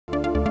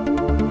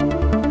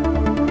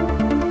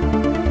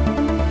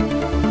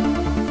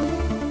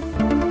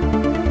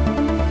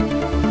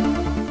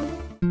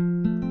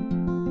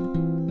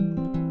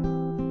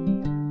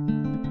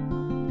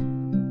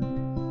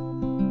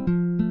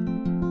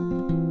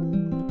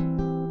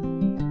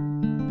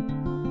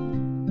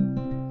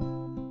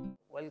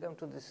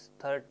to this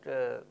third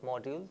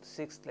module,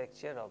 sixth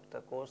lecture of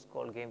the course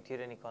called Game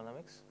Theory and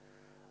Economics.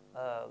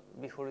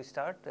 Before we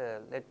start,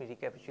 let me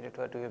recapitulate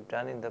what we have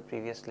done in the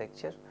previous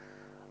lecture.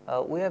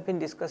 We have been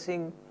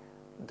discussing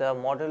the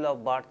model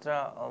of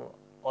Bartra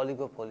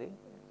oligopoly,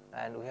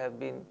 and we have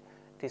been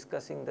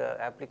discussing the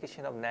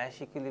application of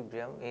Nash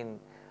equilibrium in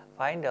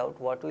find out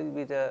what will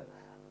be the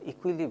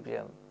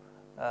equilibrium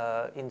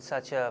in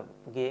such a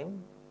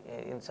game,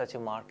 in such a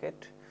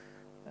market.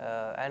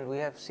 And we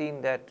have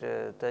seen that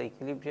the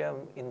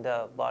equilibrium in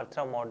the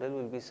Bartra model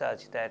will be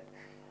such that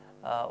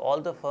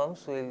all the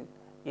firms will,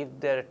 if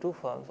there are two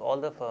firms, all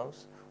the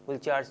firms will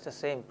charge the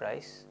same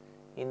price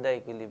in the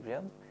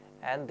equilibrium,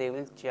 and they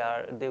will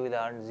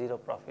earn zero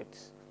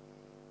profits.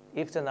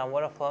 If the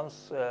number of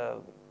firms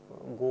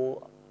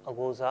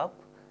goes up,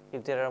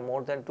 if there are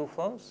more than two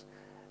firms,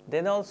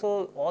 then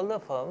also all the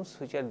firms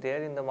which are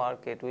there in the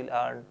market will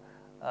earn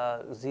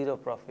zero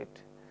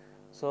profit.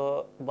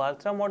 So,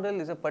 Bartra model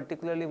is a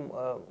particularly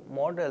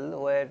model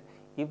where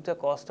if the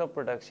cost of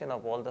production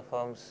of all the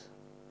firms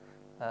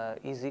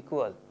is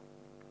equal,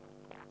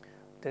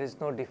 there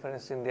is no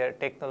difference in their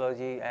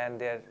technology and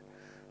their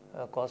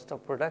cost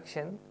of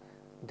production,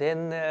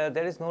 then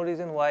there is no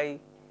reason why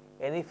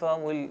any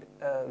firm will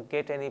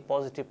get any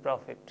positive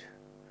profit.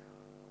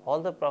 All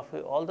the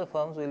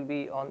firms will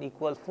be on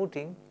equal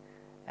footing,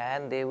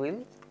 and they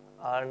will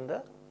earn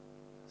the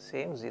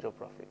same zero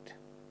profit.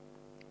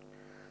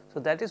 So,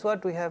 that is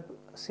what we have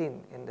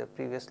seen in the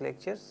previous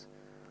lectures.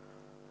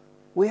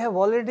 We have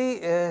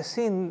already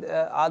seen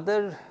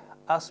other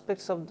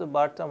aspects of the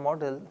Bartra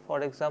model.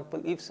 For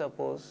example, if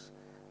suppose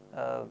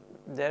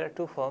there are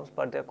two firms,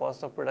 but their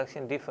cost of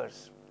production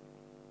differs.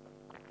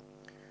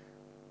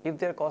 If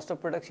their cost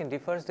of production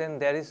differs, then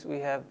we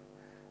have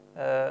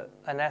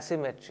an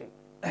asymmetry.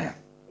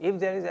 If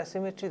there is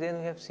asymmetry, then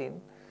we have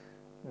seen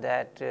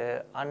that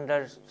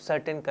under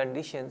certain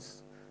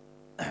conditions,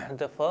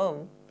 the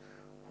firm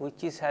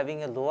which is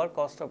having a lower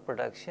cost of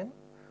production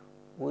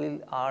will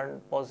earn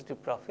positive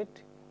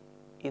profit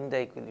in the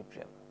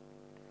equilibrium.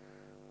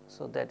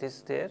 So, that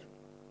is there.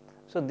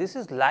 So, this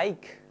is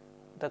like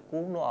the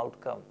Cournot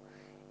outcome.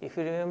 If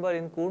you remember,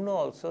 in Cournot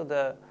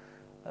also,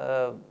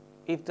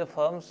 if the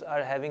firms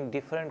are having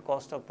different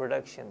cost of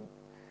production,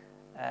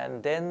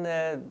 and then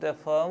the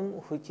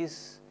firm which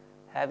is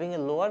having a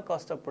lower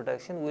cost of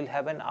production will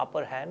have an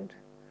upper hand,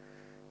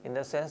 in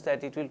the sense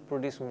that it will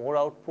produce more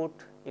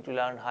output, it will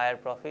earn higher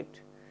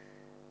profit,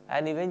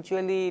 and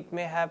eventually it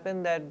may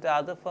happen that the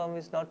other firm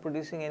is not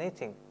producing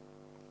anything.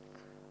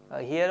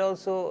 Here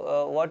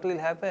also what will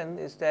happen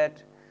is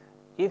that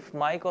if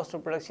my cost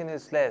of production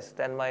is less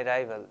than my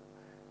rival,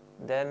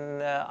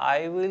 then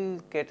I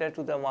will cater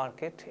to the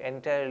market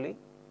entirely,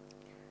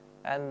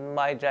 and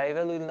my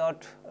rival will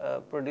not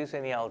produce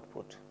any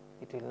output.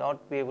 It will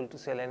not be able to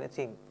sell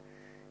anything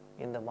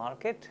in the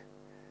market.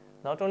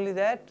 Not only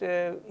that,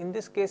 in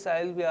this case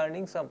I will be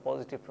earning some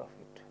positive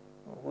profit,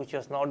 which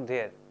was not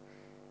there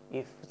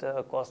if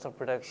the cost of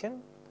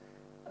production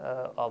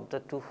of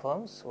the two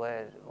firms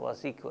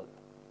was equal.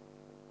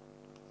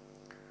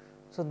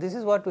 So, this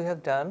is what we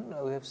have done,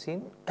 we have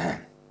seen.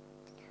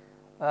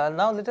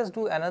 Now, let us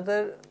do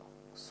another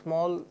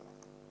small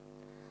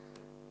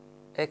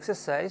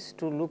exercise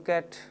to look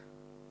at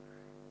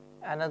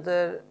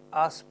another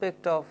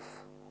aspect of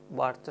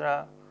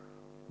Bartra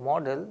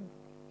model.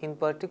 In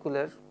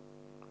particular,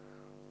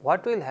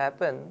 what will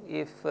happen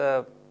if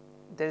there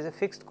is a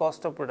fixed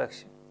cost of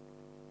production.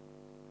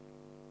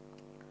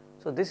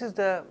 So, this is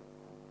the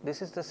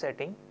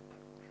setting.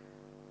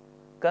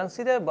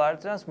 Consider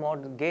Bartra's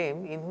model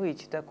game in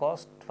which the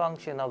cost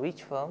function of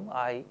each firm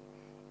I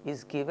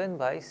is given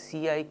by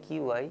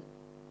CIQI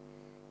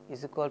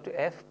is equal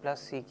to F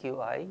plus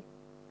CQI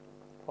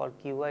for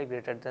QI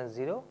greater than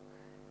 0,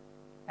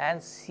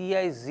 and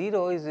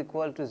CI0 is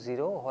equal to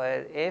 0,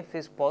 where F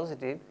is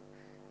positive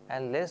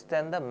and less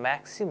than the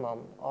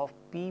maximum of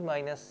P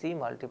minus C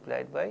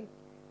multiplied by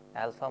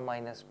alpha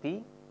minus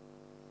P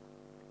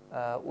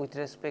with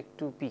respect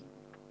to P.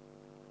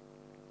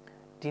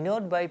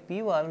 Denote by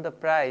P1 the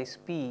price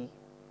P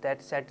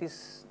that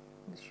satisfies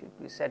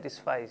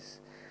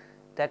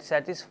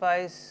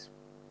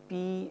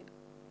P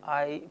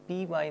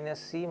minus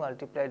C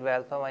multiplied by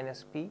alpha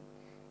minus P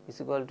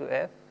is equal to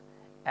F,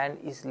 and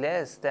is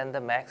less than the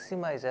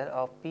maximizer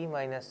of P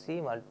minus C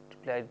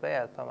multiplied by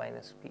alpha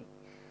minus P.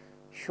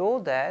 Show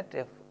that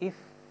if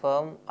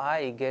firm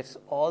I gets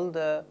all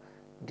the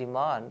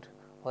demand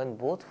when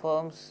both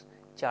firms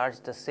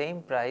charge the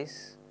same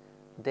price,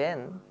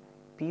 then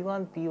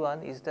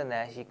P1 is the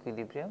Nash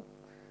equilibrium.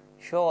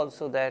 Show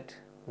also that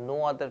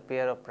no other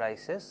pair of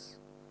prices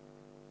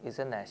is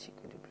a Nash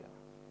equilibrium.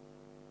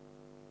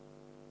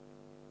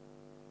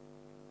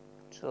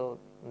 So,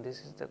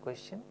 this is the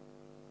question.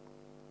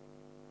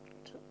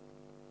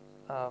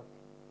 So,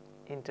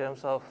 in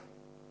terms of,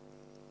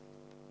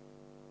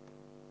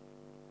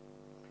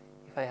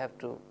 if I have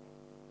to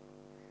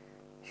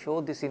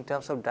show this in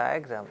terms of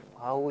diagram,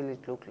 how will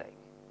it look like?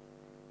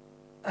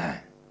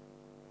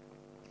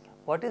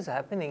 What is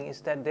happening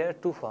is that there are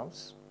two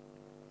firms.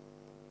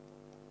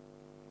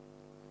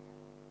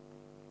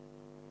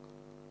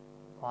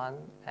 1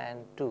 and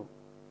 2,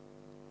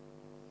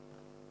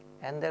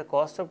 and their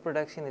cost of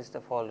production is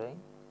the following.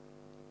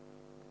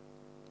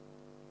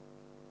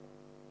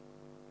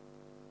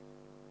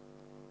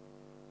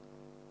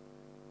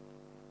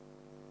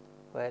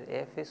 Where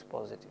F is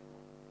positive.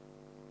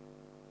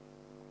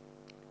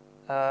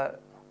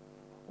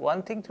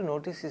 One thing to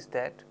notice is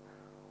that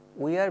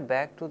we are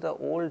back to the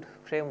old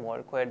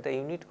framework where the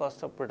unit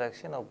cost of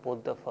production of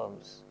both the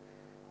firms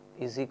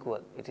is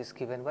equal. It is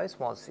given by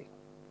small c.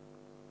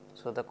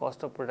 So, the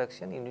cost of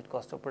production, unit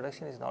cost of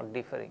production is not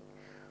differing.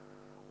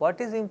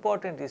 What is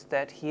important is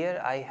that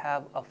here I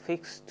have a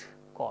fixed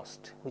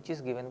cost which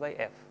is given by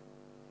F,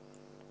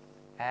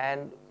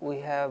 and we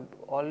have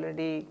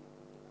already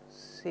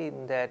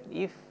seen that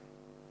if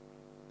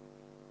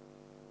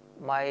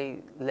my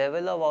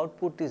level of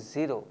output is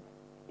 0,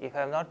 if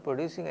I am not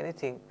producing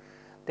anything,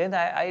 then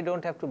I do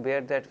not have to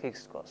bear that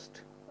fixed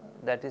cost.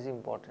 That is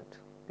important,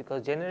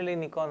 because generally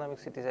in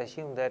economics it is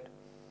assumed that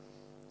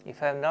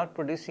if I am not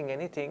producing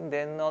anything,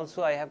 then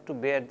also I have to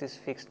bear this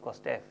fixed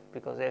cost F,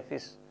 because F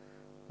is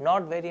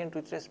not variant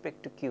with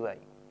respect to Qi.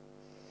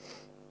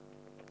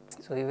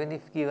 So, even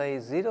if Qi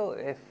is 0,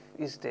 F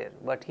is there,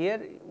 but here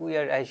we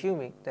are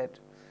assuming that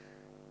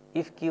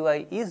if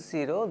Qi is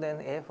 0, then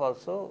F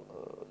also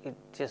it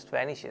just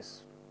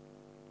vanishes,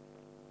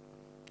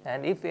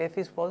 and if F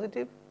is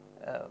positive,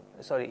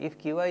 if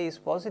Qi is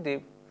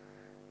positive,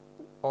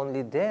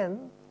 only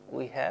then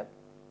we have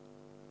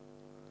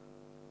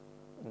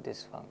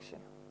this function.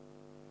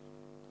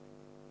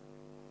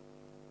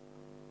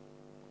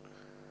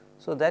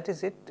 So, that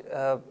is it,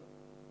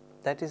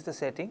 that is the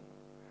setting.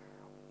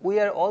 We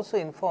are also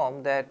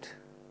informed that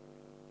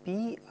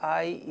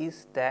Pi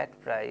is that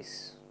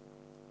price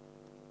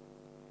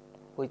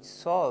which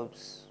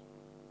solves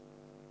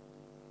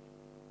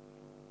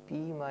P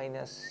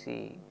minus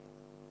C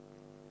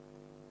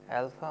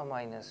alpha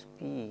minus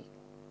P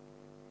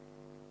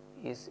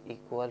is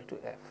equal to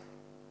F.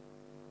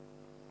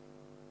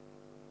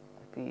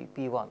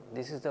 P1,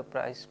 this is the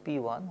price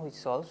P1 which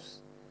solves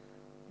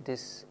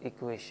this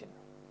equation,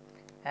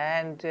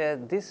 and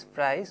this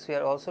price we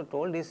are also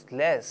told is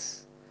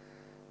less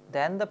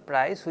than the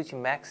price which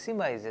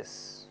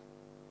maximizes.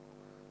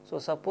 So,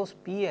 suppose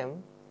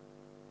PM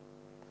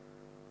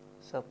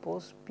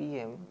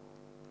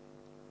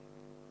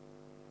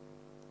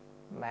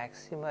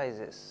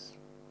maximizes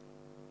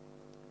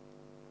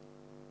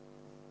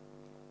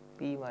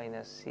P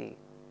minus C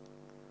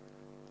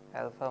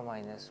alpha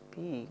minus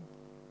P,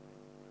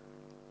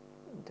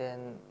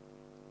 then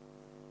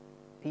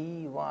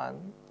P1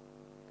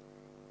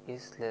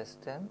 is less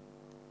than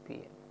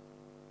Pm.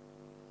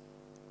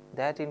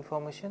 That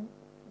information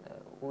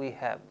we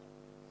have.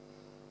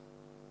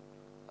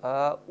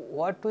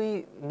 What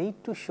we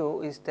need to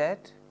show is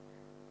that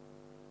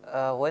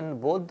when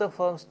both the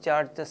firms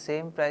charge the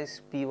same price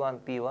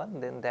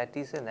P1, then that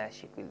is a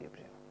Nash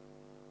equilibrium.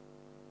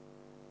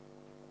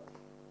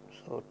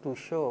 So, to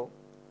show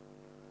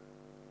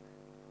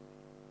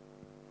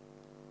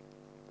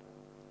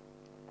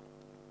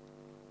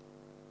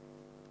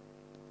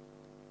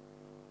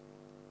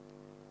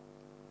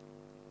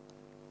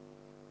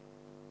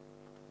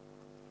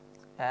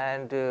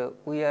and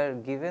we are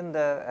given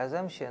the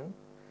assumption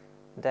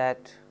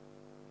that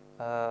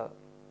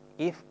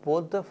if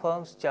both the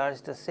firms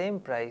charge the same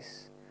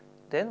price,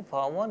 then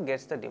firm 1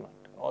 gets the demand,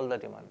 all the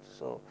demand.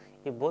 So,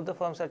 if both the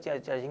firms are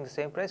charging the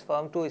same price,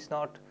 firm 2 is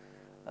not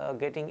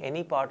getting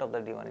any part of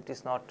the demand, it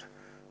is not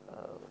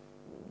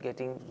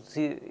getting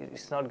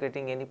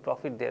any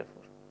profit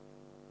therefore.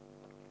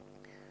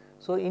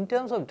 So, in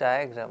terms of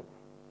diagram,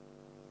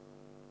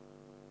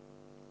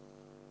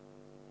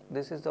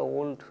 this is the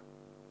old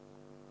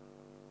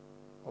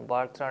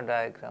Bartra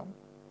diagram.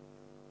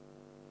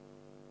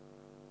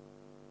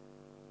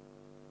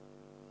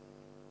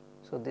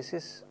 So, this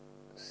is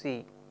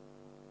C,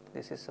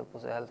 this is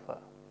suppose alpha,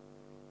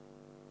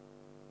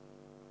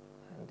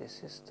 and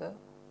this is the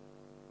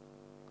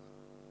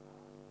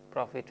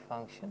profit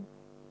function.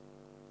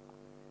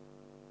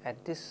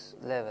 At this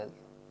level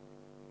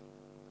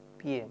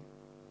Pm,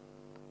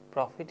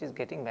 profit is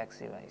getting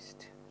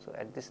maximized. So,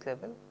 at this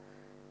level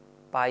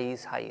pi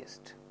is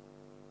highest.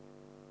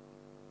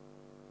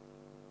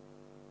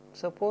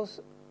 Suppose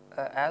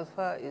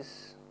alpha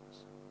is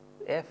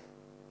F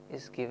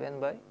is given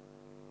by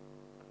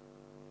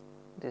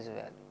this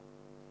value,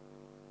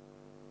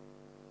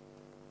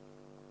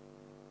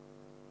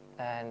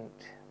 and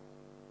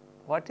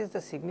what is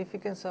the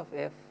significance of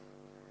F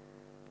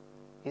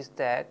is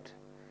that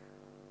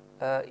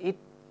it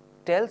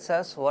tells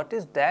us what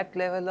is that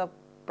level of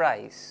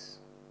price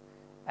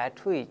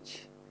at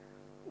which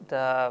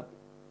the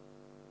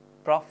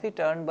profit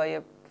earned by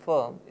a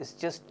firm is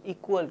just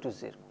equal to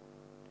 0.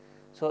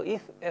 So,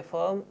 if a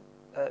firm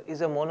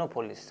is a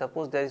monopolist,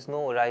 suppose there is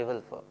no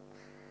rival firm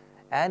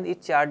and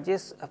it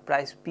charges a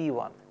price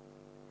P1,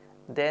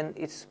 then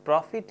its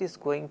profit is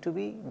going to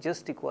be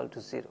just equal to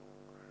 0.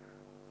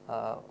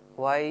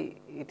 Why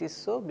it is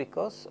so?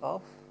 Because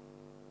of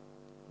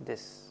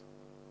this.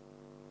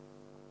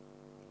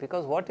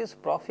 Because what is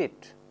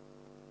profit?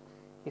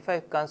 if I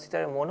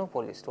consider a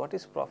monopolist, what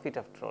is profit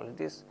after all?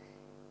 It is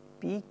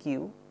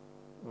PQ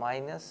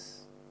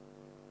minus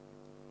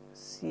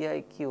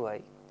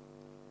CIQI,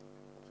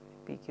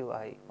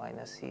 PQI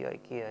minus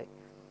CIQI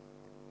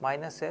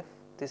minus F.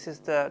 This is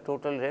the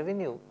total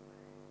revenue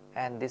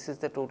and this is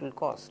the total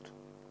cost.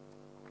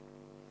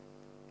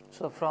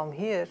 So, from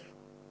here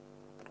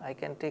I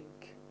can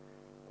take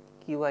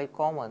QI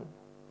common.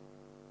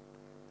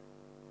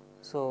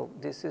 So,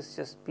 this is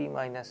just P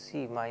minus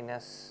C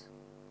minus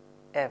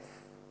F,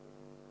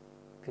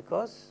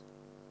 because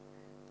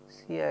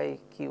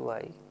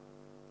CIQI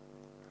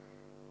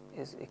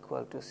is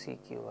equal to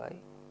CQI.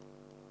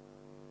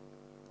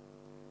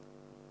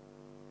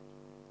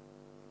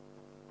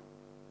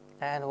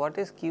 And what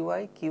is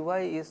QI?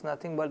 QI is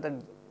nothing but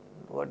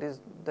what is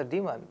the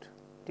demand.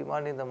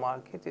 Demand in the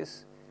market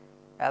is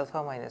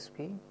alpha minus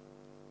P,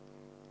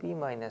 P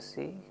minus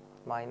C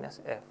minus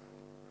F.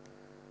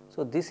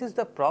 So, this is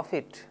the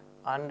profit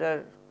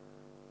under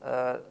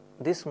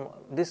this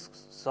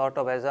sort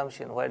of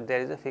assumption where there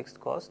is a fixed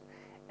cost,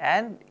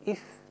 and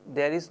if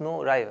there is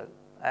no rival,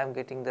 I am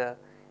getting the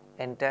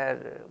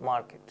entire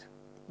market.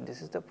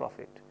 This is the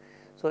profit.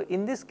 So,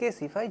 in this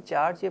case, if I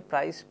charge a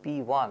price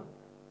P1,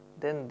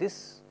 then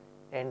this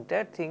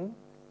entire thing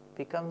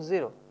becomes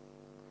 0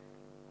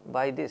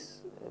 by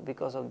this,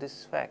 because of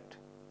this fact.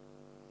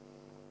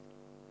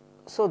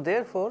 So,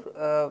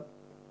 therefore,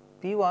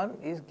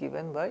 P1 is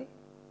given by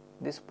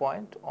this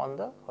point on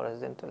the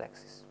horizontal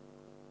axis.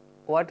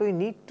 What we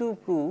need to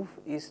prove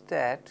is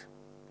that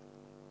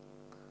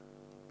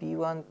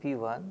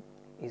P1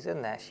 is a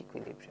Nash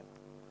equilibrium.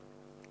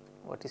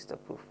 What is the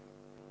proof?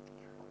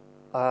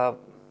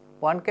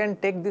 One can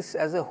take this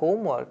as a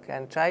homework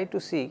and try to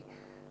see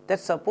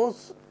that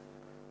suppose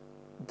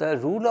the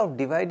rule of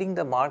dividing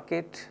the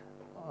market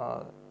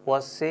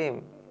was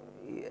same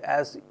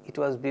as it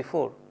was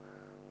before.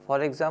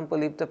 For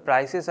example, if the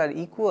prices are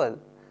equal,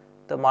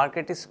 the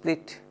market is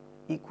split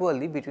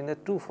equally between the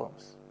two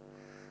firms.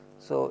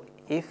 So,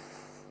 if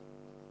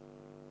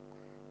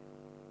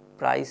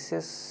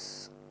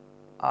prices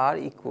are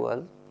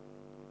equal,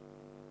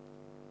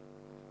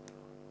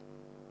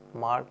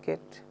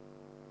 market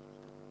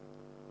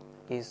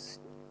is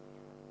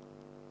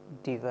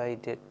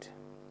divided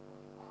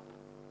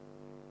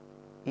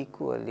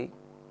equally,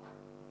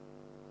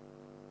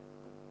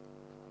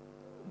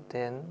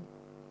 then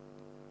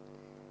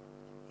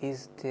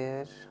is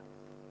there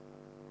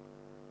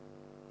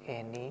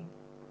any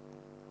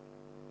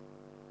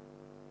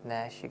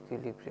Nash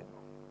equilibrium?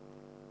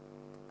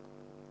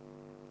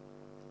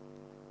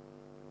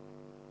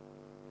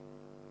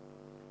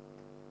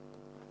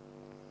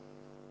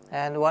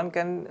 And one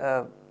can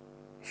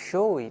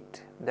show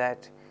it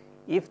that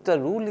if the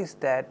rule is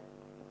that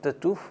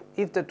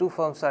if the two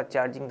firms are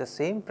charging the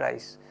same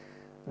price,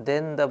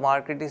 then the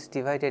market is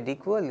divided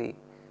equally,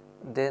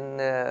 then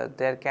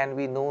there can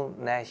be no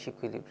Nash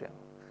equilibrium.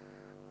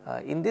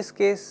 In this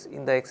case,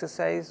 in the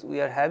exercise,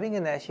 we are having a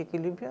Nash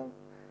equilibrium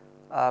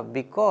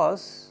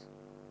because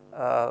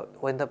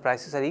when the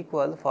prices are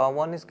equal, firm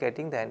 1 is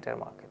getting the entire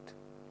market.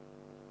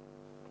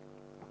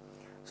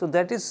 So,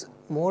 that is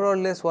more or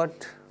less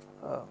what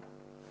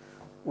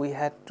we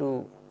had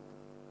to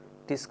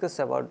discuss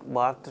about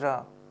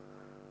Bartra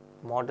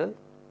model.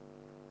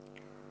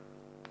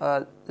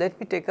 Let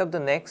me take up the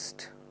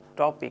next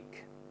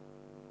topic,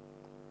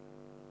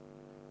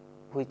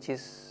 which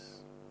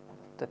is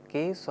the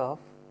case of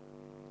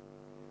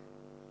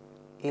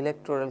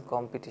electoral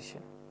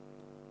competition.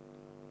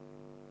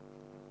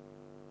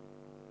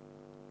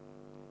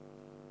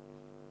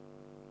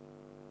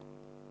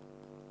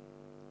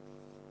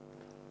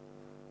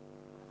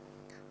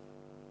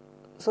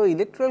 So,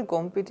 electoral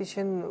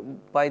competition,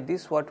 by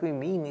this what we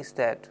mean is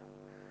that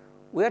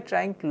we are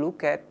trying to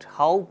look at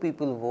how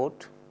people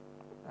vote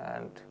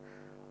and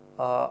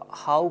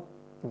how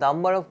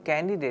number of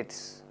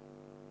candidates,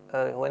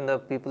 when the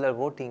people are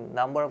voting,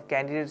 number of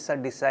candidates are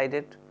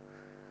decided.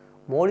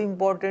 More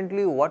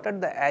importantly, what are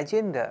the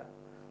agenda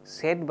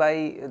set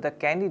by the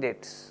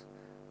candidates,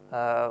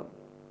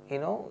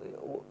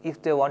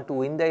 if they want to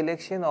win the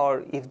election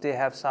or if they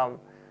have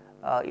some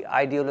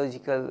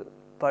ideological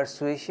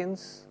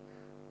persuasions.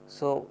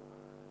 So,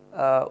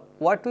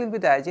 what will be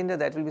the agenda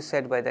that will be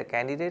set by the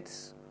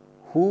candidates,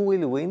 who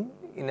will win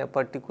in a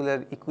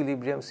particular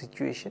equilibrium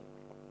situation.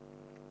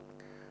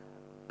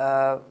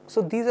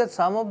 So, these are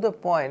some of the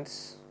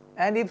points,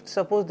 and if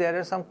suppose there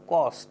are some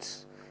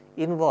costs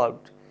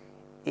involved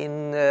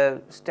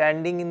in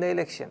standing in the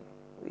election,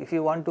 if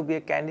you want to be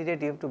a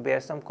candidate, you have to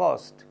bear some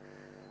cost,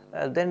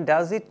 then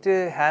does it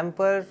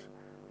hamper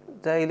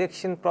the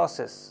election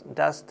process?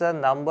 Does the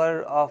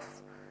number of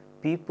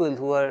people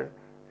who are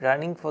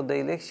running for the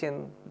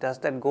election, does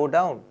that go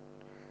down?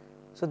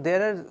 So,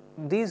 there are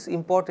these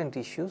important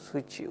issues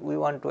which we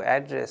want to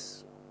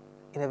address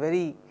in a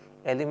very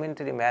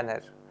elementary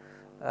manner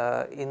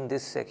in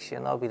this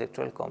section of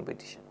electoral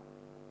competition.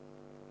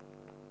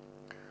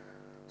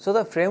 So,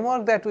 the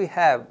framework that we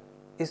have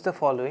is the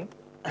following.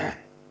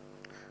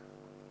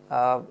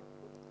 There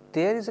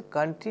is a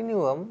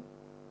continuum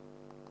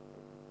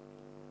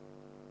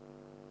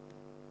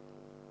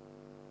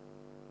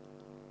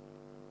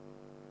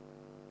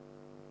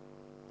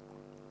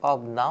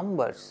of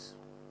numbers,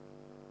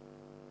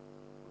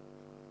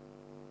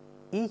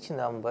 each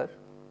number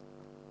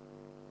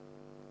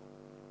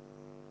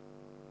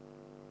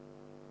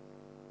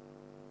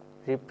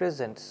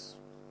represents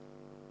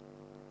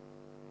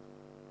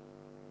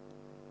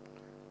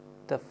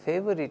the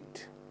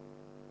favorite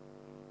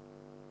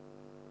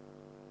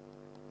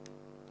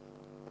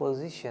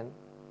position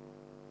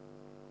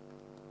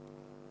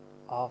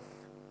of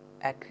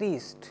at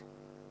least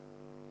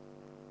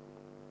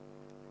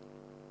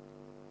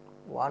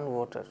one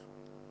voter.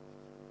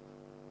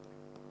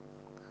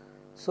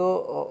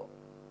 So,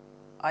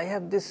 I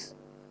have this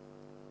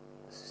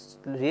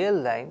real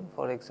line,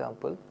 for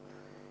example.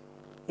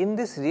 In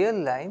this real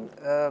line,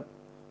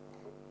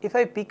 if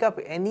I pick up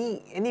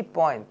any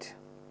point,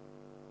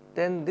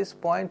 then this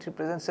point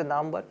represents a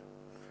number.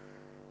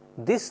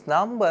 This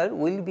number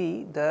will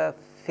be the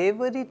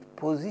favorite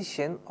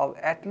position of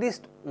at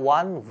least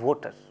one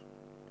voter.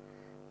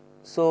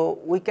 So,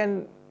 we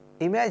can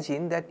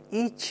imagine that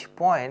each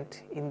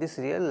point in this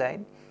real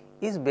line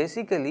is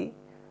basically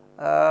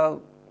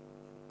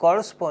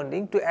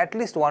corresponding to at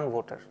least one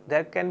voter.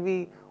 There can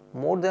be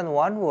more than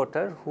one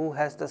voter who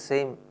has the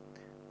same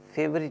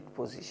favorite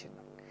position.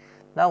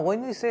 Now,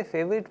 when we say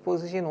favorite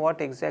position,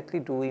 what exactly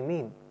do we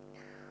mean?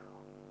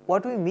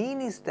 What we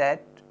mean is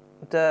that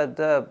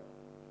the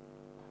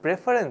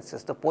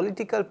preferences, the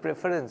political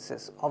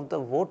preferences of the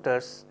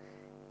voters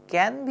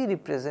can be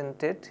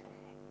represented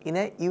in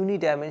a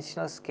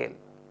unidimensional scale.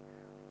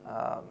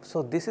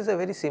 So, this is a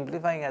very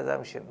simplifying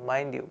assumption,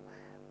 mind you,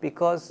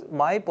 because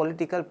my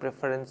political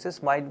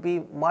preferences might be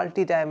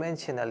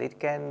multidimensional. It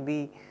can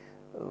be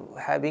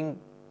having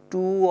 2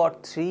 or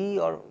 3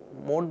 or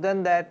more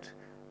than that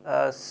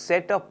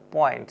set of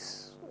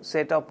points,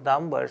 set of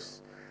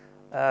numbers,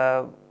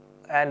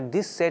 and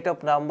this set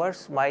of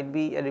numbers might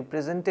be a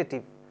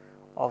representative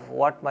of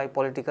what my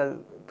political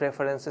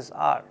preferences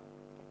are.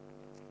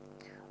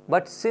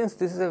 But since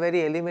this is a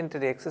very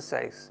elementary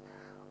exercise,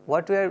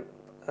 what we are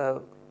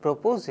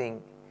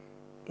proposing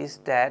is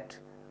that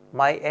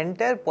my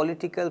entire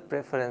political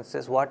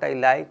preferences, what I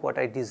like, what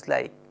I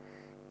dislike,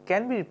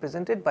 can be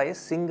represented by a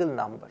single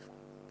number.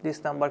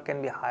 This number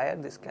can be higher,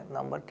 this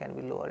number can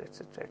be lower,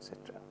 etc., etc.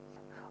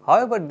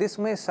 However, this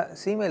may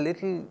seem a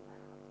little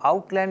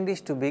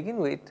outlandish to begin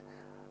with.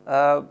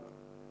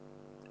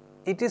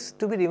 It is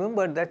to be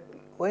remembered that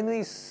when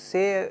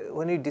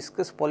we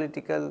discuss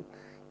political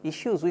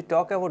issues, we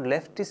talk about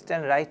leftist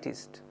and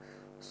rightist.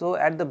 So,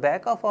 at the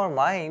back of our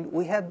mind,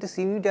 we have this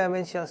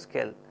unidimensional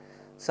scale.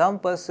 Some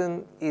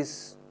person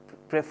is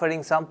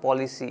preferring some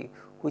policy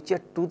which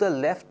are to the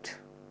left,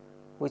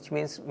 which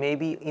means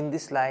maybe in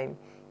this line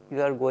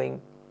you are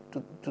going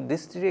to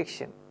this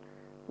direction,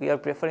 we are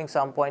preferring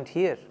some point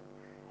here,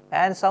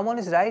 and someone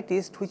is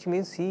rightist, which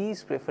means he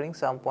is preferring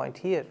some point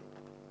here.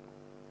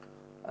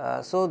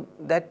 So,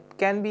 that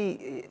can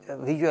be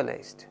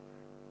visualized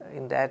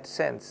in that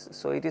sense.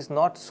 So, it is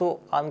not so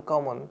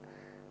uncommon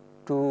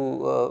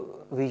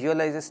to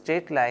visualize a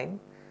straight line,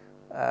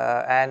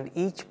 and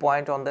each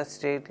point on the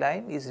straight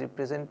line is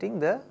representing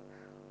the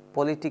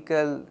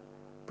political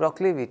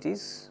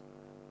proclivities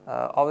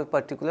of a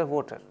particular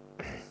voter.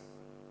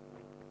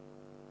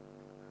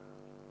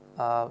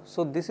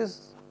 So, this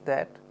is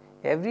that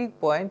every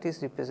point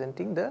is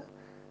representing the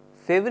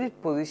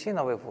favorite position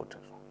of a voter.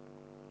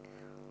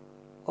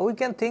 We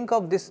can think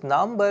of this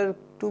number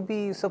to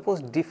be,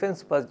 suppose,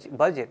 defense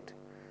budget.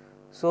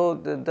 So,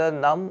 the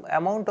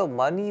amount of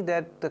money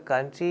that the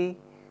country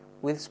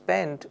will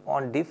spend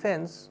on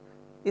defense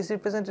is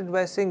represented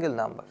by a single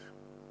number.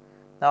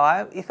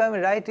 Now, if I am a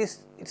rightist,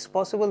 it is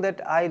possible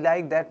that I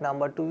like that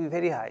number to be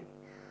very high,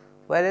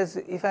 whereas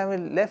if I am a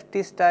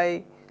leftist,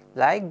 I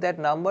like that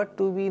number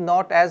to be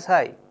not as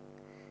high,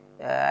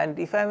 and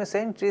if I am a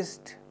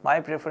centrist, my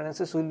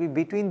preferences will be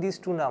between these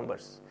two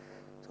numbers.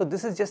 So,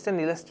 this is just an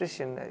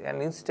illustration,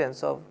 an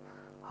instance of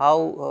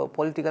how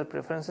political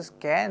preferences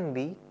can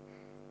be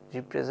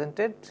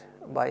represented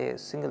by a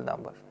single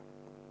number.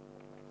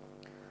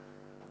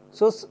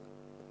 So,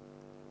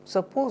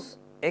 suppose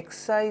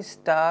xi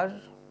star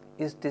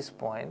is this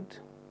point,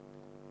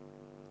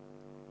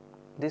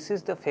 this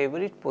is the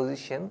favorite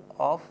position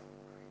of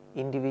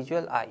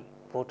individual I,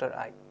 voter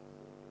I.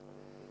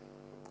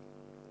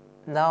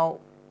 Now,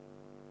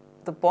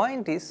 the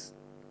point is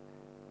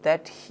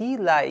that he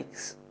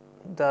likes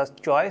the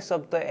choice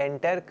of the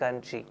entire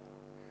country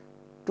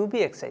to be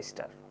xi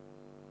star.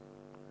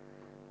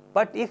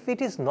 But if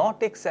it is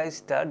not xi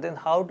star, then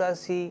how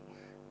does he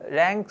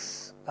rank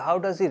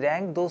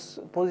those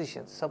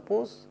positions?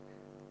 Suppose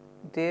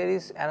there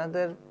is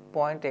another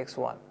point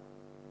x1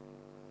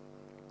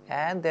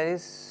 and there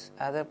is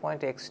another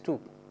point x2.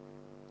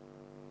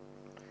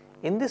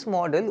 In this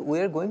model, we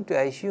are going to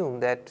assume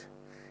that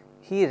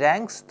he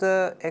ranks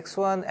the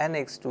x1 and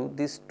x2,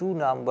 these two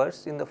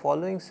numbers, in the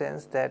following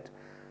sense, that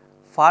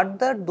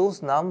further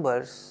those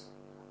numbers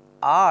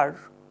are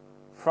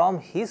from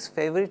his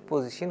favorite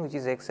position, which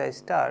is xi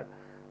star,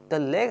 the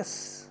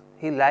less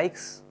he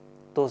likes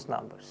those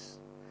numbers.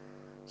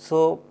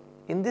 So,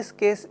 in this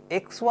case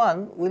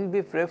x1 will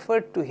be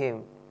preferred to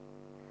him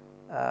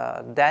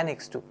than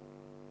x2.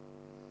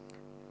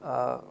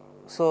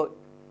 So,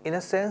 in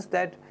a sense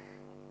that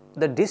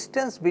the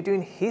distance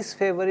between his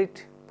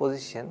favorite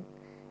position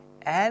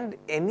and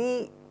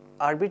any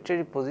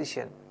arbitrary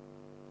position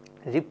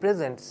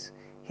represents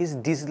his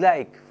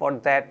dislike for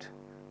that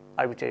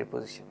arbitrary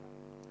position.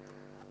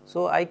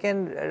 So, I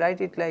can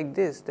write it like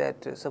this,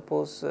 that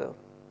suppose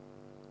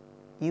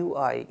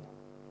ui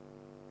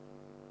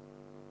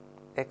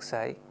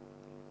xi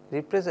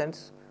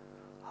represents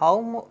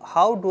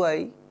how do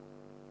I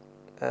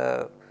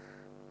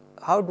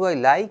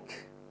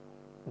like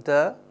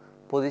the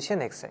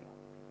position xi,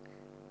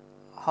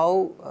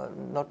 how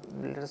not,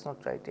 let us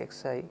not write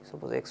xi,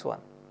 suppose x1,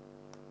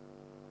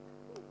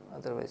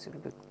 otherwise it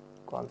will be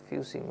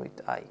confusing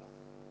with I.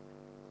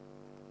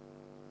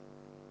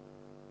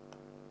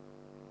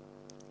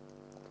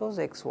 Suppose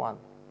x1.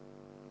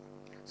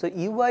 So,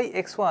 ui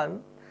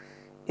x1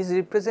 is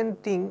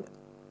representing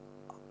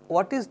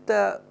what is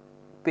the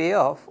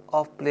payoff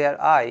of player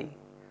I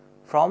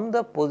from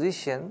the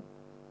position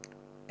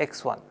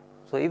x1.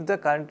 So, if the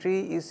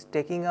country is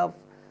taking up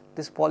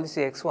this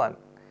policy x1,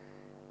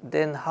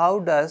 then how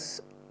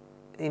does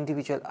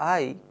individual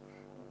I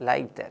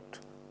like that?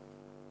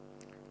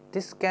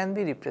 This can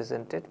be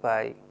represented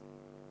by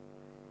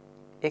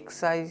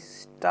xi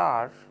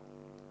star.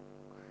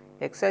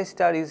 Xi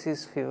star is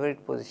his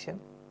favorite position,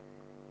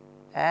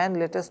 and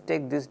let us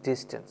take this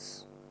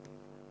distance.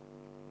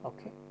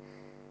 Okay.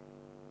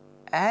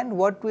 And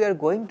what we are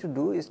going to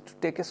do is to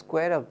take a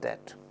square of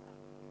that.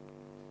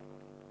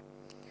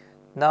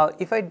 Now,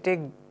 if I take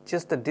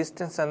just the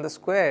distance and the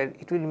square,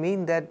 it will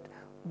mean that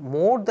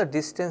more the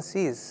distance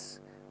is,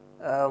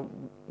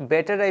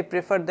 better I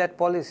prefer that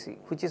policy,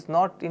 which is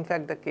not in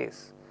fact the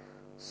case.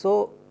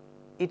 So,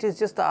 it is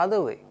just the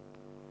other way.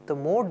 The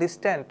more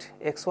distant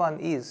x1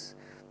 is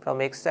from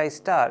xi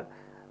star,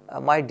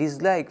 my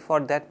dislike for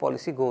that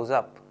policy goes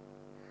up.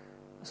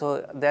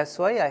 So, that is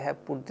why I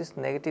have put this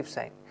negative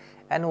sign.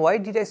 And why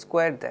did I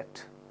square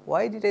that?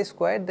 Why did I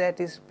square that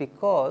is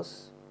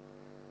because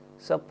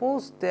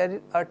suppose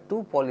there are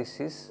two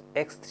policies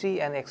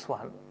x3 and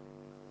x1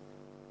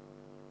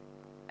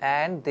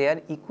 and they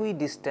are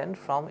equidistant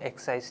from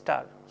xi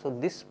star. So,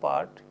 this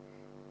part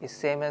is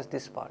same as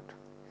this part.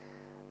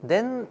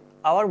 Then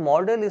our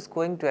model is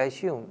going to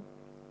assume,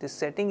 this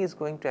setting is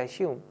going to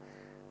assume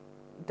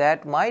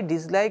that my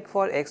dislike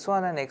for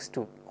x1 and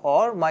x2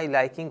 or my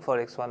liking for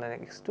x1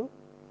 and x2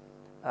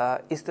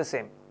 is the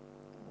same.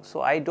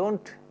 So, I do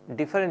not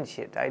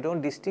differentiate, I do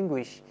not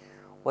distinguish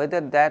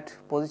whether that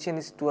position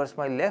is towards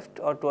my left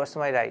or towards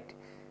my right.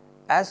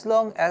 As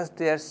long as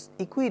they are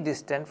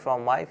equidistant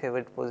from my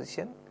favorite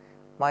position,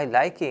 my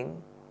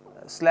liking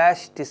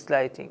slash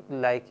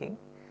disliking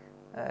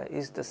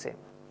is the same.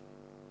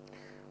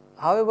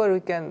 However, we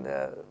can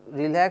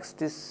relax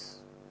this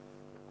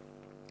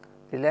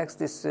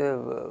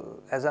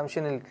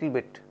assumption a little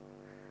bit,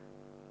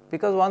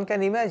 because one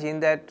can imagine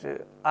that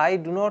I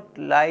do not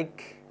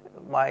like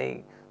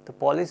the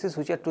policies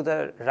which are to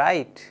the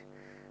right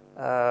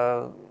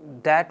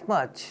that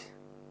much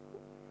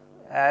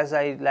as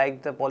I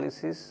like the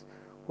policies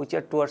which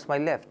are towards my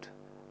left.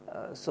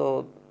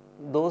 So,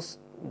 those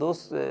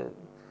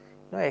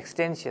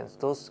extensions,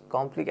 those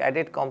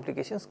added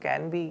complications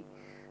can be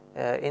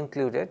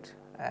included,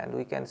 and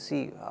we can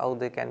see how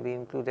they can be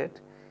included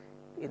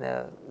in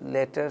a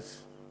later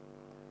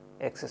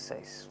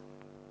exercise.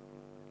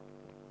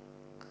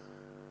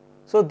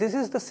 So, this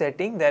is the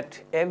setting that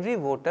every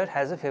voter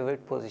has a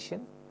favorite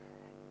position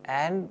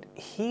and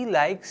he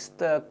likes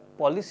the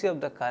policy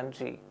of the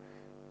country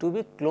to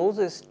be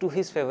closest to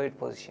his favorite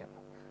position.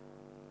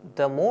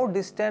 The more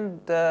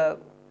distant the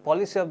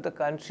policy of the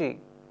country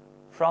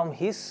from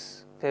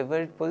his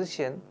favorite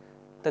position,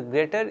 the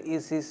greater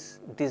is his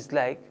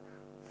dislike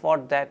for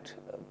that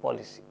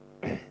policy.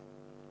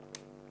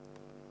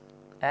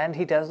 And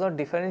he does not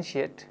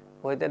differentiate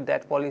whether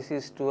that policy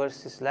is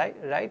towards his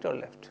right or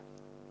left.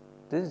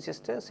 This is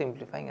just a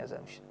simplifying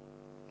assumption.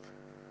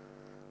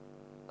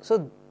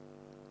 So,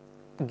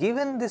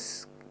 given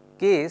this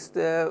case,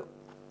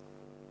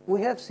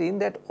 we have seen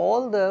that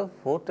all the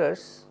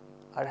voters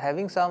are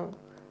having some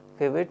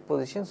favorite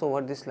positions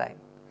over this line.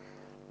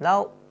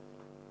 Now,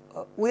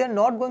 we are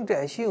not going to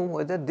assume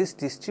whether this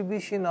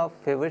distribution of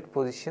favorite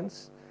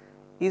positions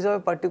is of a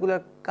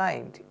particular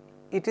kind.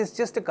 It is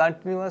just a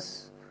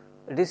continuous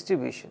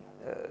distribution.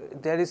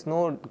 There is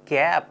no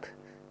gap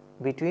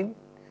between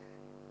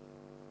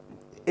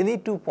any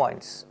 2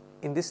 points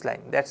in this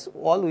line. That is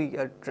all we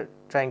are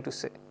trying to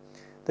say.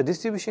 The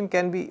distribution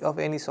can be of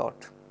any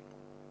sort,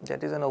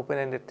 that is an open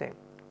ended thing.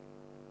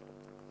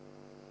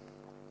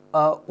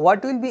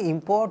 What will be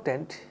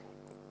important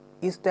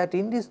is that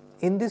in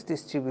this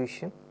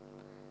distribution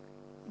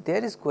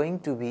there is going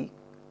to be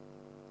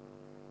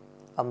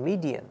a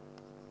median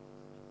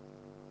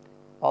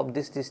of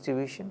this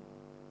distribution.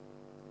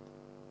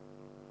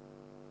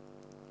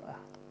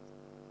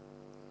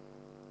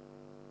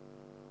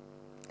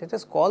 Let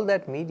us call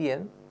that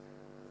median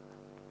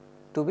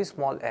to be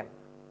small m.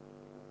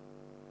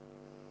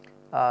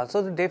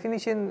 So, the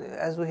definition,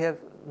 as we have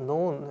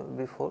known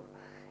before,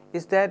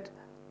 is that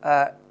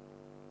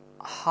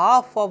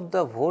half of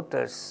the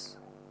voters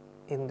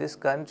in this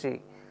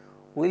country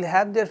will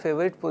have their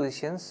favorite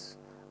positions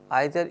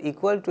either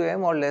equal to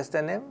m or less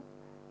than m,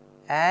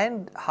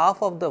 and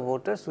half of the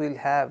voters will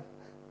have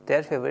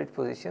their favorite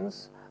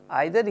positions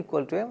either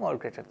equal to m or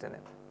greater than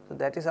m. So,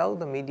 that is how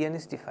the median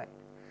is defined.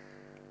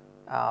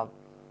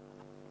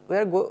 We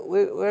are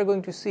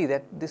going to see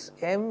that this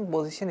m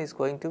position is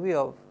going to be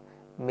of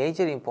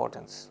major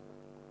importance.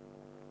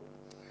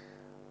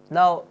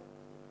 Now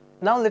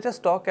let us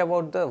talk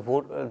about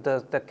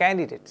the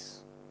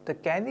candidates. The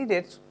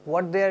candidates,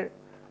 what they are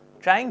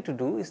trying to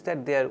do is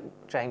that they are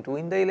trying to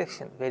win the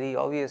election very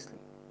obviously.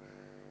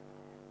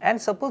 And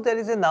suppose there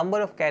is a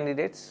number of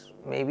candidates,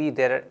 maybe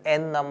there are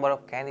n number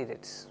of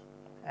candidates,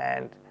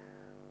 and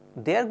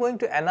they are going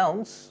to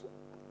announce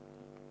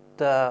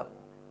the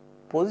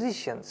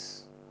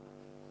positions,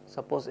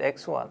 suppose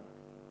x1,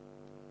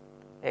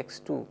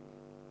 x2,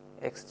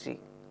 x3,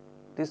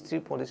 these three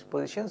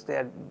positions they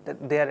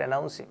are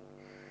announcing,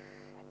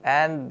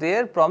 and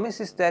their promise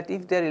is that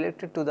if they are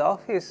elected to the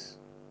office,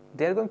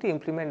 they are going to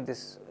implement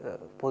these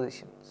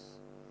positions.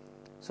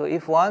 So,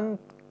 if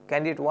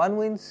candidate 1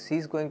 wins, he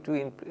is going to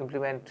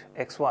implement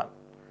x1,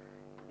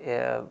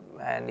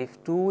 and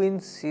if 2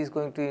 wins, he is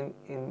going to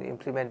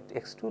implement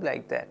x2,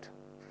 like that.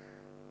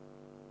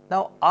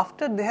 Now,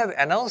 after they have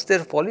announced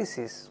their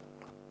policies,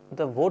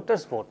 the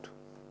voters vote.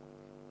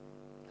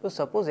 So,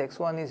 suppose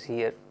x1 is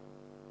here,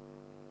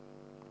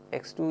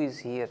 x2 is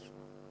here,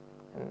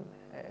 and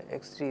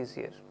x3 is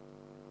here.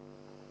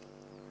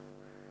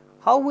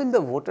 How will the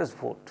voters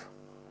vote?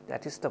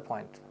 That is the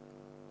point.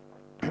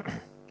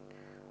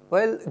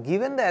 Well,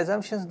 given the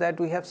assumptions that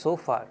we have so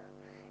far,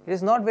 it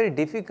is not very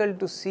difficult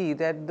to see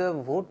that the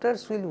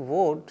voters will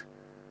vote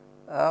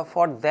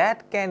for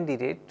that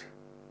candidate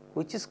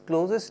which is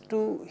closest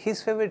to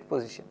his favorite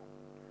position,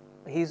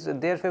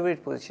 their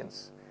favorite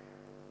positions.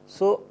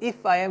 So,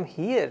 if I am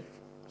here,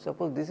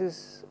 suppose this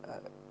is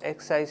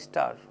xi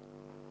star,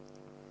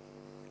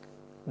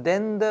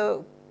 then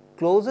the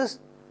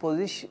closest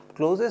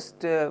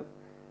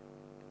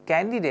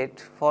candidate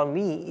for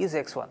me is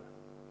x1.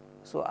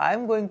 So, I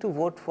am going to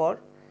vote for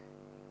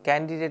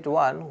candidate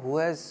 1 who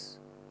has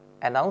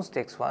announced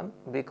x1,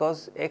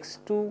 because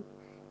x2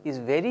 is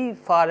very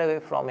far away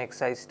from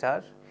xi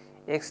star,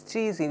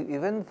 x3 is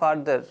even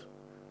farther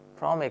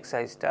from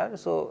xi star.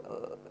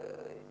 So,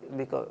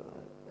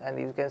 and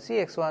you can see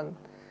x1,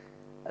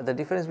 the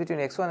difference between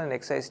x1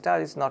 and xi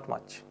star is not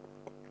much.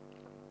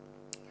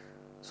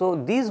 So,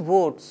 these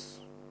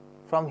votes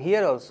from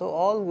here also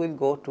all will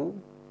go to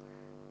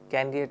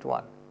candidate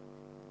 1.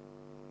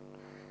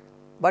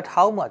 But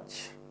how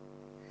much?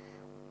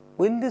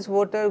 Will this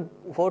voter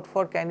vote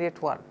for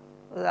candidate 1?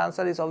 The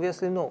answer is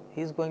obviously no,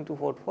 he is going to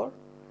vote for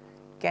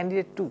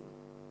candidate 2.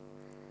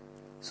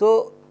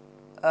 So,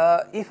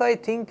 if I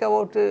think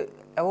about it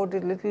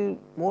little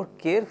more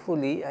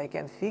carefully, I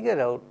can figure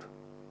out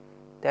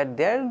that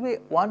there will be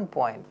one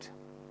point.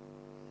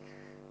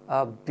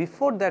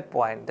 Before that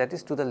point, that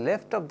is to the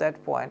left of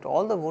that point,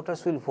 all the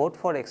voters will vote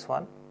for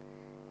x1,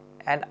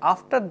 and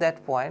after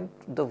that point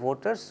the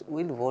voters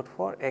will vote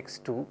for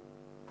x2.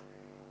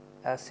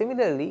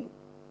 Similarly,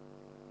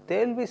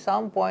 there will be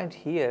some point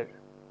here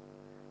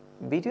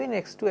between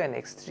x2 and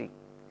x3,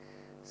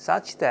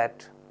 such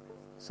that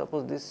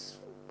suppose this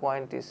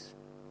point is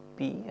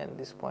P and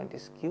this point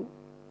is Q.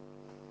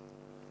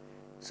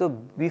 So,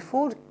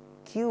 before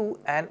Q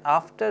and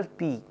after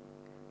P,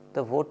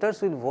 the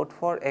voters will vote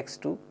for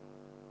x2,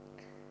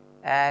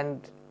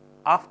 and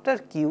after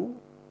Q,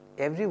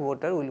 every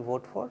voter will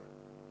vote for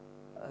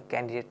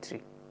candidate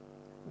 3.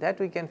 That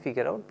we can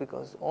figure out,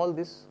 because all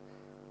these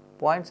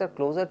points are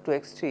closer to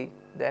x3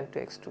 than to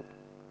x2.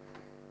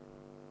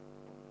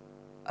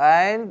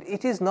 And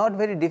it is not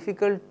very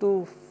difficult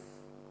to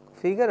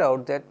figure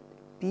out that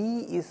P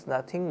is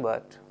nothing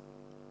but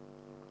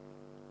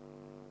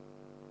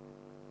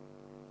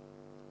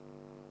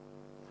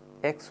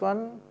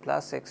x1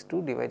 plus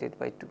x2 divided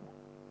by 2.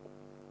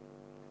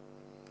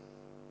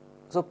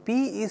 So,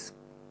 P is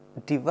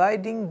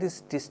dividing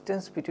this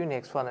distance between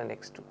x1 and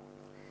x2.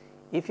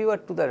 If you are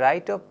to the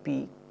right of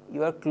P,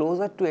 you are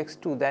closer to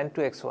x2 than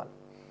to x1.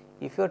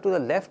 If you are to the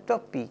left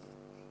of P,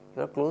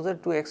 you are closer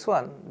to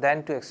x1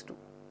 than to x2.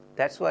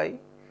 That is why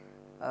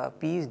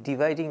P is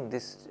dividing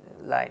this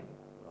line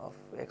of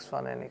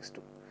x1 and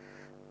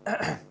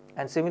x2.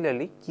 And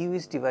similarly, Q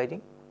is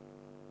dividing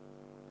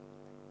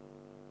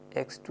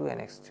x2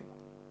 and x3.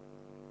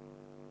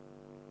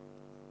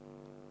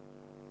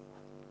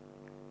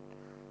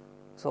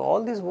 So,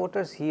 all these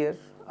voters here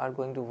are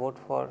going to vote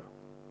for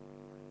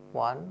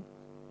 1,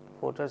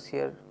 voters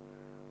here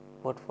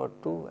vote for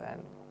 2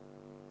 and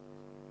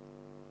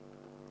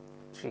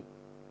 3.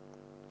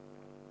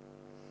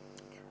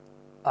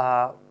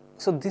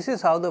 So, this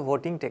is how the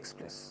voting takes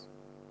place,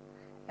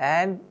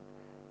 and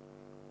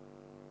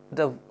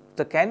the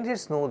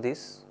candidates know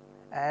this,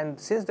 and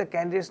since the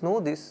candidates know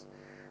this,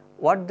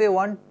 what they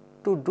want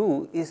to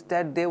do is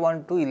that they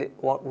want to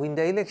win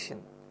the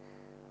election.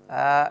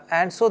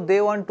 and so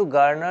they want to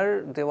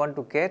garner, they want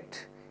to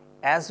get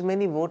as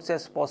many votes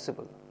as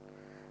possible.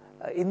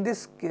 In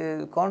this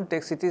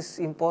context, it is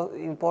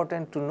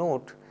important to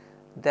note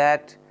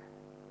that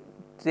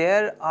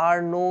there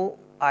are no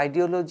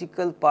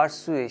ideological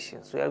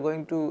persuasions. We are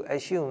going to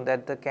assume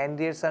that the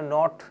candidates are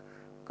not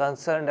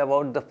concerned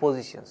about the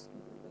positions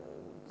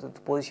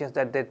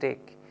that they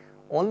take.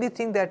 Only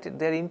thing that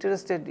they are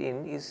interested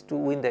in is to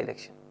win the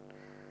election.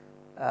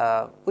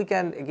 We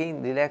can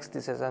again relax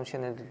this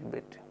assumption a little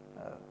bit,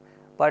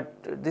 but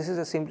this is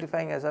a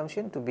simplifying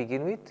assumption to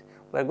begin with.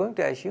 We are going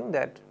to assume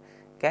that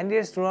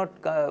candidates do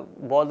not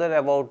bother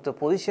about the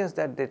positions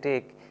that they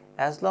take.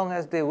 As long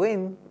as they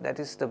win, that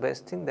is the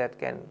best thing that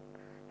can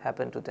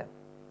happen to them.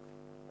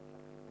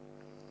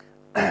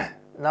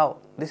 Now,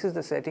 this is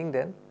the setting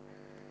then.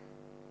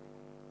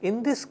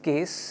 In this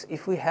case,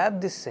 if we have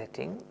this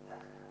setting,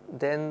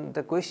 then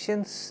the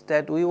questions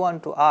that we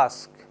want to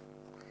ask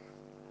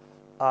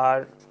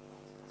are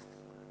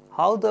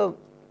how the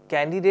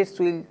candidates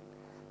will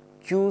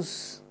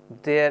choose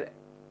their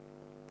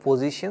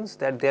positions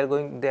that they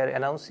are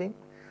announcing.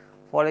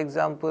 For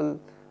example,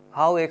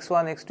 how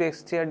x1, x2,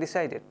 x3 are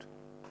decided,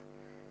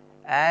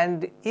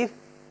 and if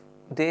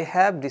they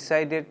have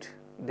decided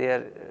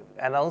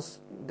announced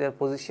their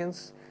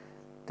positions,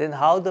 then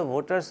how the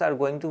voters are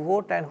going to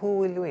vote and who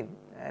will win,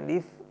 and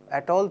if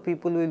at all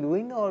people will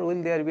win or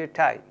will there be a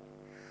tie.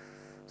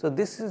 So,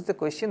 this is the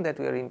question that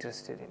we are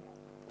interested in.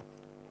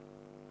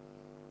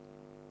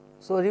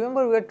 So,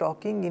 remember we are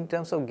talking in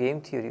terms of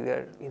game theory, we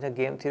are in a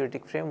game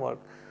theoretic framework.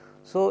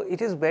 So,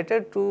 it is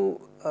better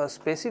to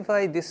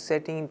specify this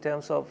setting in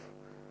terms of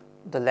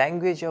the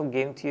language of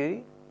game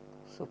theory.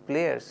 So,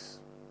 players,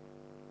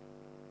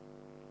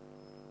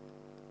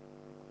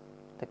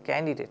 the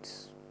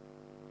candidates,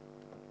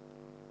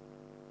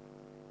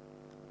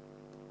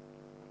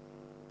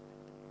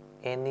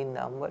 n in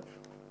number.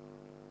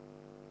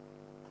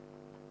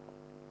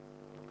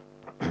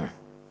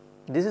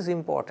 This is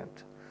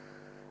important.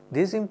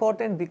 This is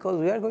important because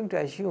we are going to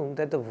assume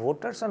that the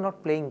voters are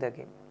not playing the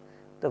game.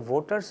 The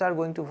voters are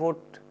going to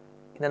vote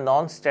in a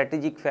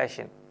non-strategic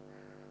fashion.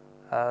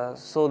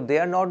 So, they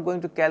are not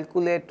going to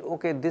calculate,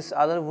 okay, this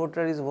other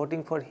voter is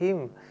voting for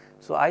him,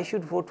 so I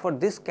should vote for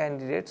this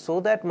candidate so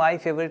that my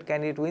favorite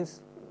candidate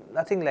wins,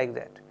 nothing like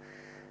that.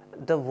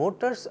 The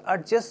voters are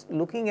just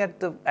looking at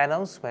the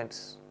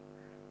announcements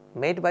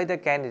made by the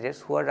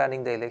candidates who are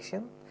running the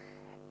election,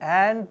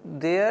 and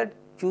they are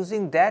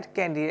choosing that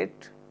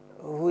candidate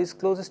who is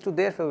closest to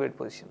their favorite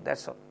position, that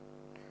is all.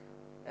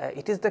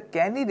 It is the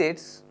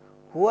candidates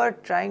who are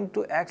trying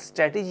to act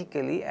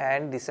strategically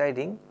and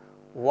deciding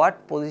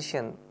what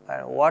position,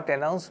 what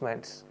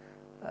announcements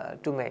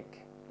to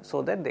make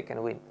so that they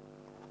can win.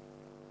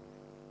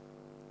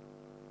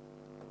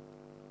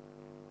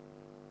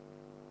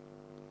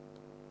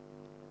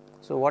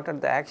 So, what are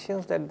the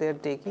actions that they are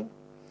taking?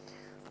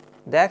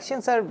 The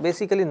actions are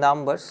basically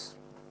numbers.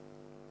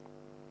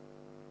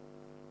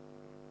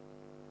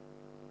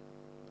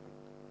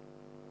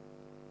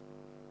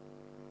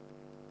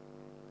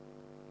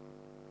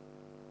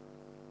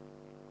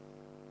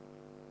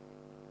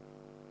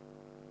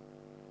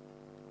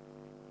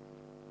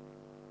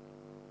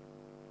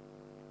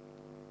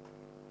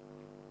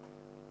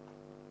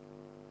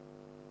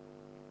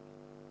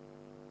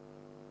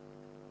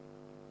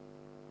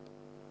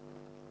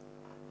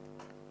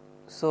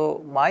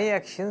 So, my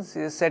actions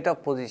is a set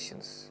of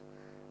positions,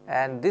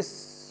 and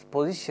these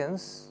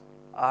positions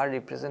are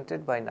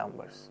represented by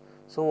numbers.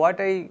 So,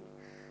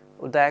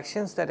 the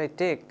actions that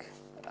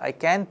I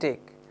can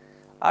take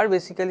are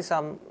basically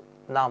some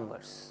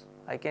numbers.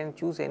 I can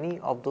choose any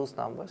of those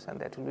numbers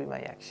and that will be my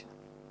action.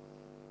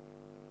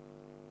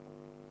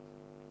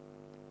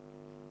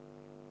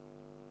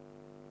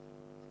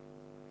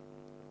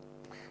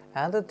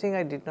 Another thing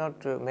I did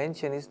not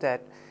mention is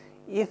that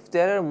if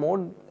there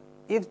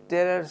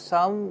are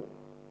some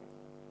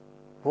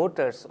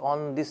voters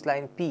on this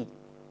line P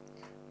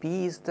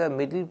is the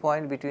middle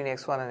point between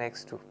x1 and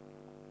x2,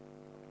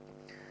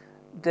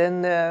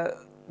 then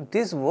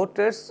these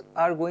voters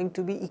are going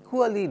to be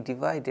equally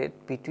divided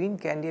between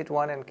candidate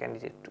 1 and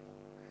candidate 2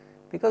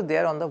 because they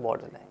are on the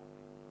borderline.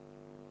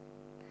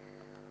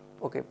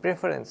 Okay,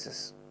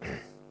 preferences.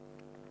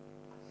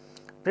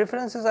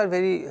 Preferences are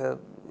very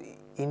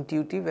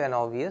intuitive and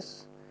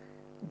obvious.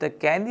 The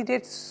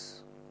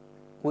candidates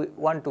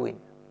want to win.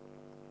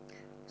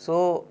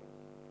 So,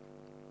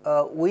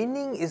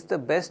 winning is the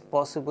best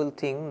possible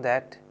thing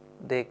that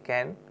they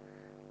can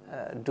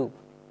do.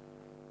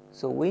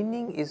 So,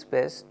 winning is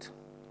best.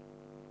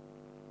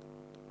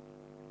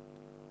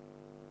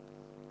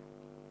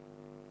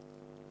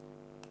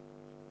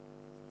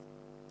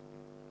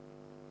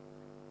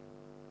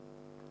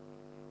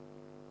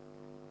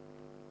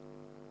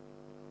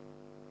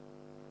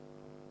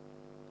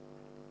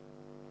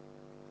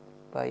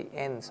 By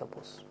n,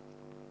 suppose.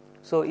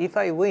 So, if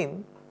I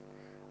win,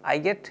 I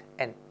get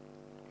n.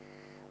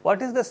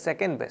 What is the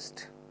second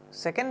best?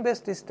 Second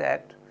best is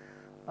that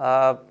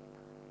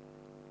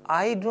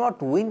I do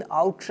not win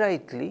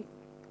outrightly,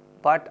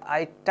 but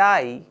I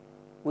tie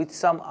with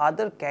some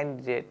other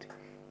candidate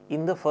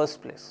in the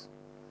first place.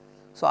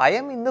 So, I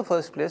am in the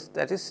first place,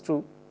 that is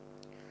true,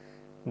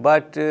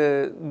 but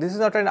this is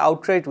not an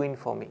outright win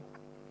for me.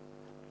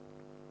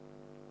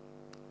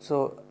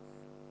 So,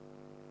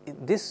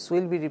 this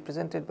will be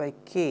represented by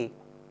k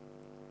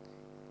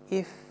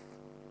if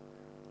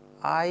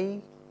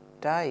I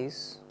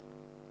ties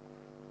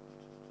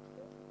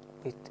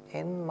with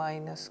n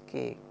minus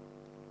k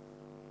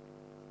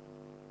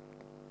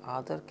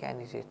other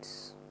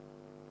candidates.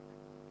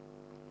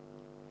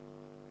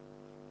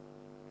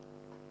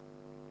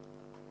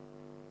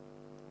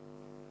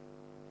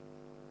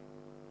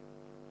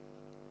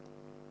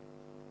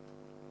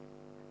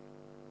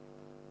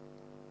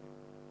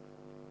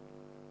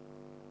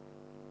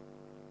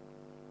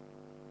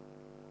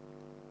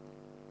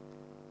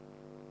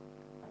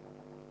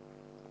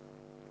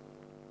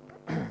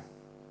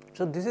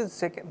 So, this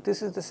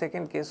is the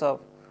second case of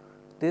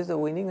this is the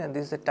winning and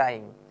this is the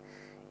tying.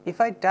 If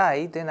I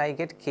tie, then I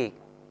get k.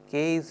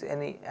 K is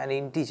an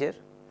integer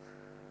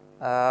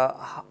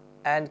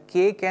and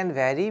k can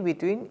vary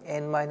between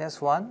n minus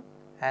 1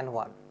 and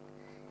 1.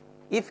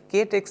 If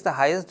k takes the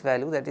highest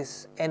value, that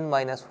is n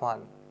minus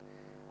 1,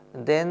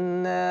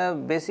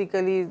 then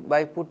basically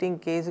by putting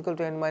k is equal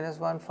to n minus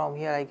 1, from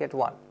here I get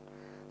 1.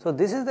 So,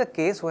 this is the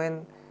case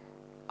when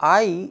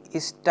I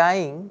is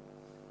tying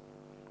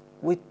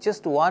with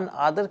just one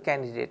other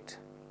candidate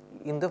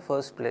in the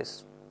first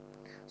place.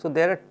 So,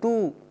 there are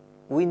two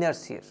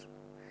winners here,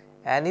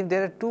 and if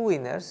there are two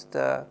winners,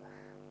 the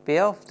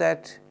payoff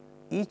that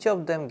each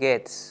of them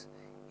gets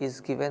is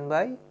given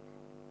by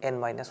n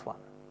minus 1,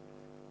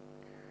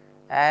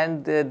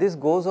 and this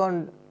goes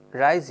on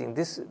rising,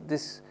 this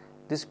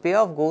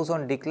payoff goes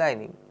on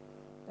declining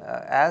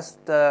as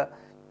the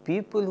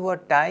people who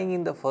are tying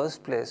in the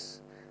first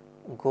place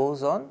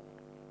goes on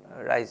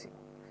rising.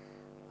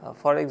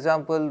 For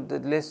example,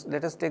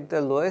 let us take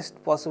the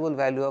lowest possible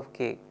value of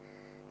k.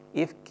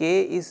 If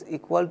k is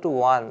equal to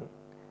 1,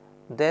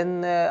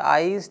 then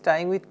I is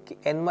tying with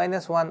n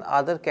minus 1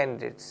 other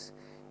candidates.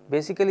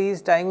 Basically, he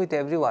is tying with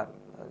everyone.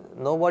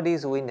 Nobody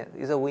is a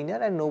winner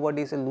and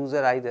nobody is a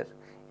loser either.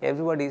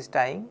 Everybody is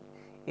tying.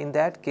 In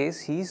that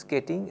case, he is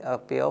getting a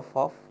payoff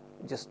of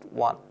just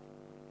 1.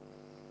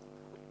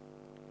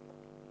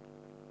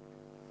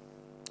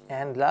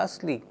 And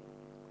lastly,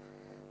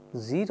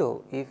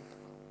 0 if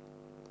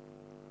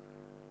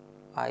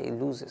I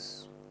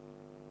loses.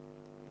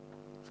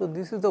 So,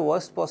 this is the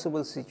worst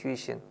possible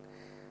situation,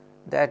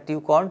 that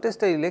you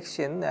contest an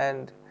election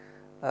and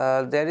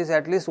there is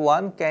at least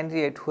one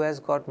candidate who has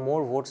got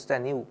more votes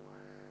than you,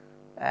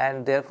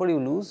 and therefore you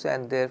lose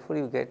and therefore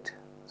you get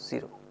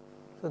 0.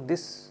 So,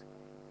 this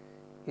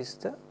is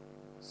the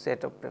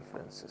set of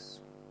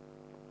preferences.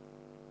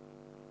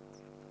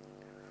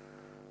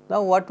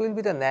 Now, what will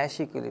be the Nash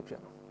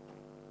equilibrium?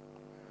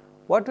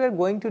 What we are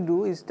going to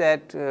do is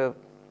that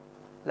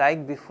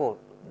like before,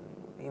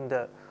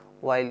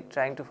 while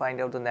trying to find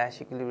out the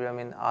Nash equilibrium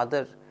in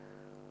other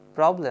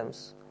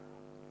problems,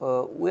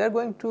 we are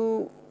going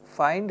to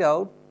find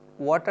out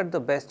what are the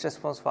best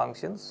response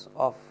functions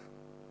of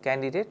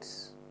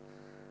candidates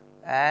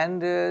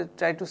and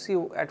try to see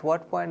at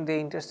what point they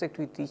intersect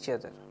with each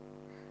other.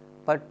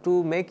 But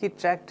to make it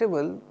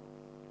tractable,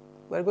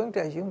 we are going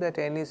to assume that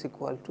n is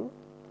equal to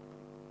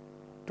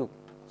 2.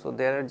 So,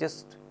 there are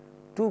just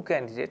two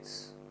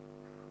candidates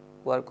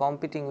who are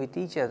competing with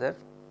each other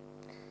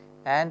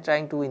and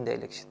trying to win the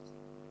election.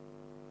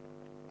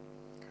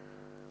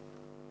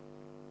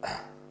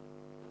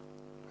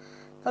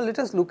 Now, let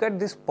us look at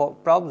this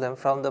problem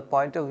from the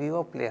point of view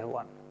of player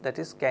 1, that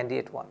is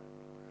candidate 1.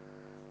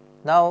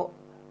 Now,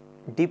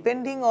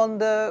 depending on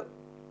the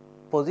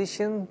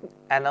position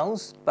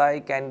announced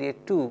by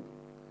candidate 2,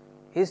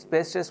 his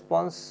best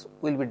response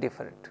will be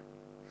different.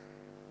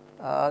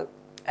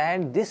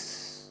 And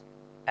this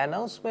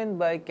announcement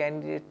by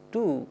candidate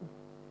 2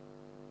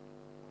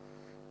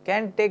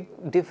 can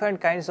take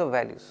different kinds of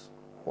values.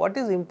 What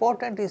is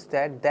important is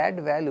that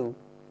value,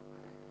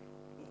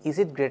 is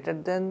it greater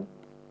than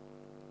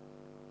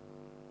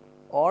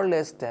or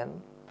less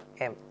than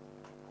m,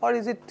 or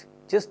is it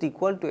just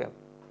equal to m?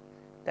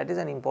 That is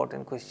an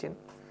important question.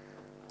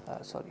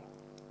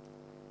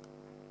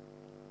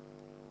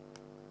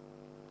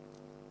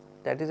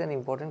 That is an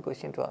important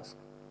question to ask.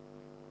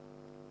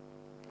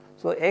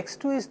 So,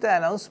 x2 is the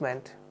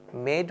announcement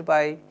made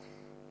by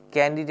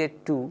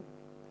candidate 2.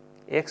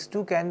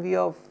 X2 can be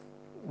of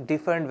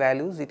different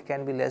values, it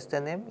can be less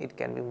than m, it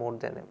can be more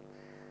than m.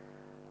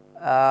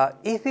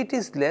 If it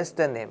is less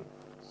than m,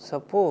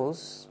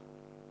 suppose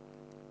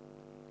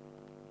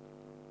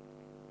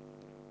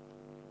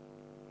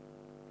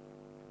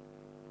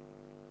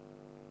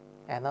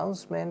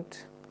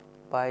announcement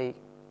by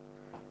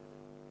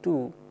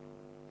 2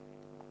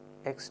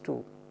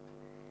 x2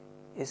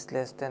 is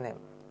less than m,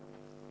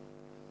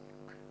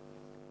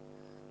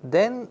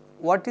 then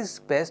what is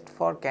best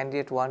for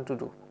candidate 1 to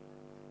do?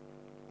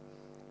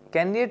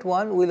 Candidate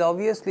 1 will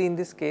obviously in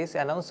this case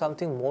announce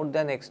something more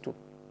than x2,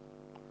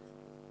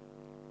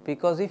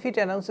 because if it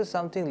announces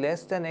something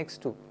less than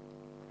x2,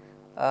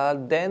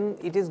 then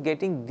it is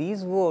getting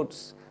these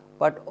votes,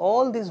 but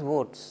all these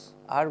votes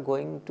are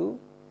going to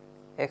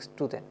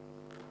x2 then,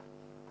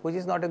 which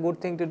is not a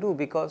good thing to do,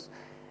 because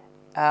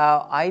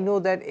I know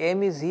that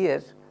M is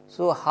here.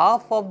 So,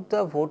 half of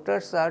the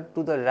voters are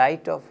to the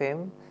right of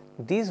M,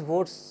 these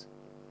votes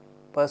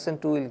person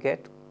 2 will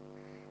get,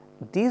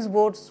 these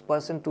votes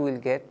person 2 will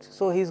get.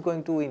 So, he is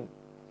going to win.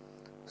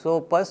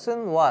 So,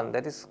 person 1,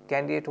 that is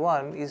candidate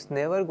 1, is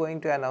never going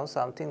to announce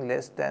something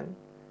less than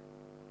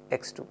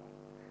x2.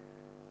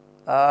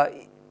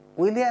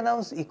 Will he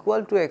announce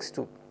equal to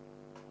x2?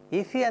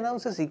 If he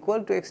announces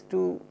equal to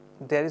x2,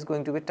 there is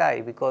going to be a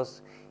tie,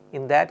 because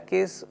in that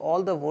case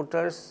all the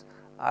voters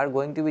are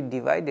going to be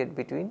divided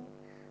between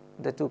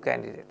the two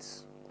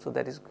candidates. So,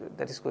 that is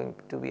going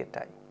to be a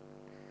tie.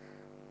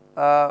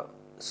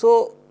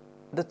 So,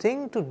 the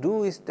thing to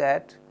do is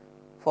that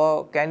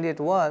for candidate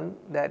 1,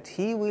 that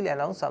he will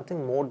announce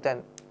something more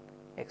than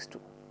x2.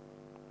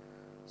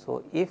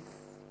 So, if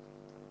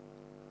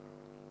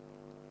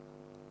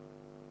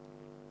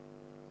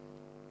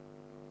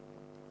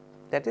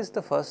that is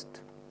the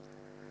first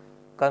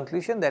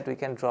conclusion that we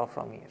can draw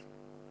from here.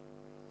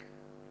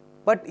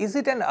 But is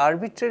it an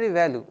arbitrary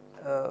value?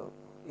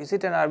 Is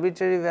it an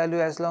arbitrary value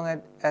as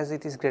long as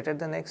it is greater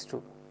than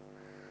x2?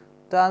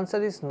 The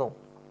answer is no,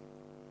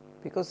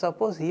 because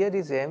suppose here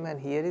is M and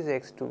here is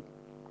x2.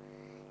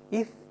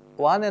 If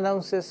one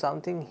announces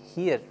something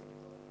here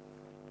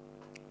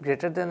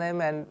greater than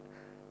M and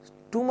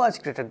too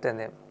much greater than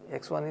M,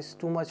 x1 is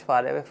too much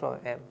far away from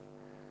M,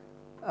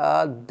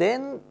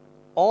 then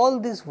all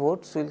these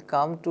votes will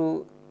come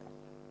to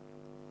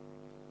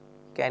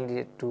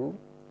candidate 2,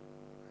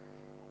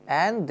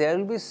 and there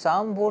will be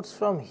some votes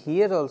from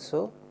here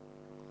also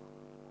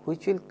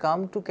which will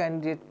come to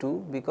candidate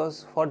 2,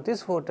 because for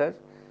this voter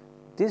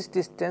this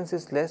distance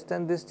is less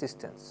than this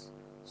distance.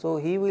 So,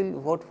 he will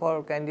vote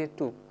for candidate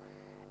 2,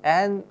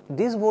 and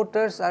these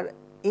voters are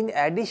in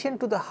addition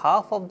to the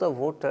half of the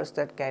voters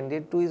that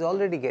candidate 2 is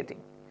already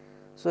getting.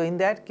 So, in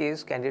that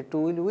case candidate 2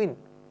 will win.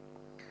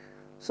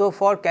 So,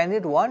 for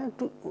candidate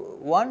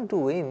 1 to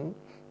win,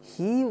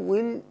 he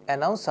will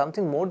announce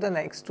something more than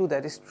x2,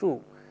 that is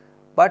true,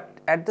 but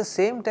at the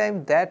same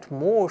time that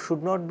more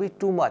should not be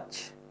too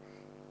much.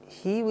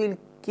 He will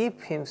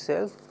keep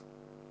himself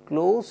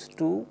close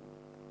to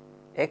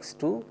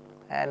x2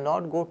 and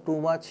not go too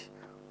much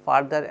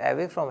farther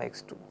away from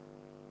x2.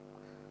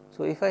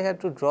 So, if I had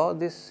to draw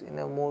this in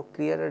a more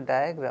clearer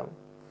diagram,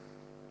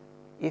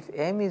 if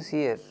M is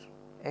here,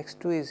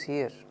 x2 is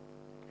here,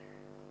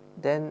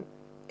 then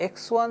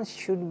x1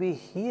 should be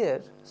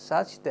here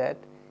such that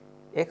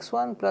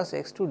x1 plus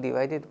x2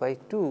 divided by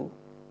 2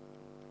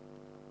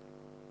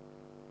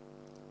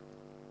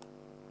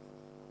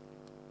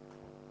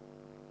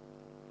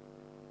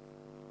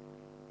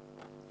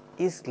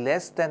 is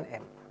less than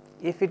M.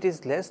 If it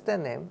is less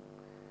than M,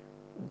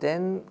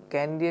 then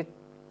candidate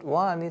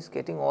 1 is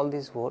getting all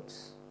these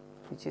votes,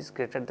 which is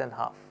greater than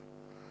half.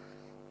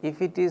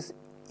 If it is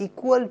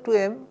equal to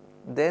M,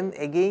 then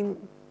again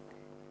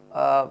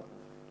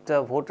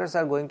the voters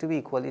are going to be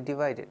equally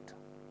divided.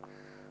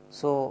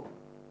 So,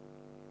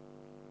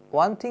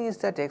 one thing is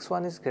that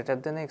x1 is greater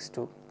than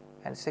x2,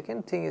 and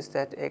second thing is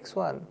that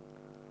x1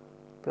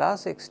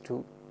 plus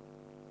x2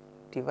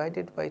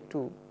 divided by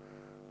 2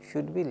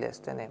 should be less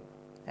than M.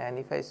 And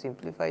if I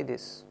simplify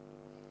this,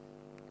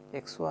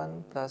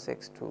 x1 plus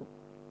x2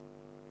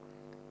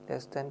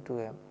 less than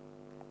 2M,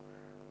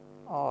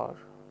 or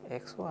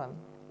x1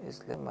 is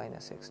less than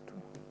minus x2.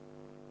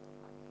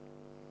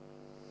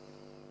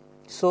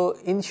 So,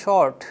 in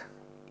short,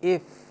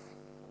 if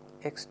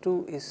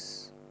x2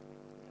 is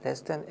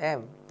less than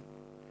M,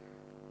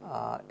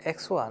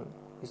 x1,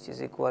 which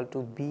is equal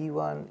to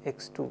b1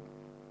 x2,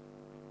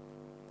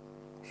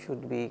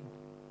 should be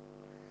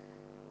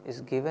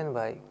is given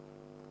by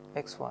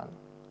x1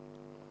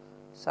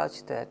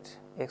 such that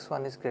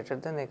x1 is greater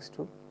than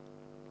x2,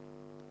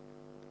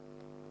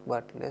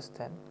 but less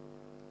than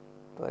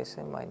twice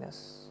M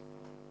minus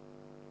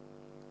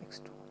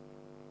x2.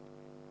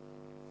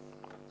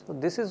 So,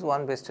 this is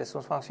one best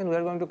response function. We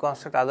are going to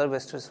construct other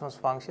best response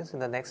functions in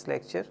the next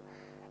lecture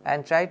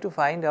and try to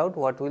find out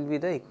what will be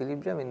the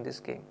equilibrium in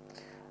this game.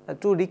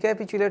 To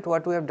recapitulate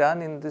what we have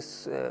done in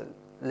this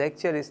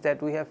lecture is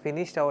that we have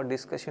finished our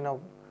discussion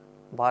of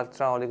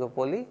Bartrand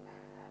oligopoly,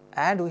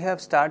 and we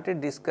have started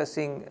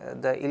discussing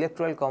the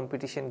electoral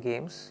competition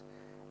games,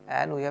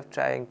 and we have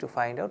trying to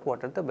find out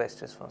what are the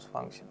best response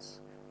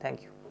functions.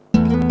 Thank you.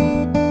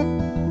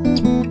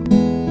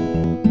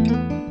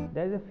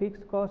 There is a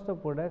fixed cost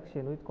of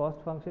production with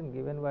cost function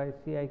given by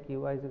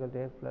CIQy is equal to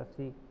F plus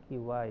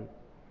CQy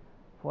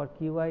for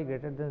Qy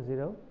greater than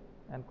 0,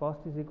 and cost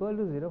is equal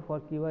to 0 for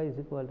Qy is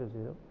equal to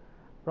 0.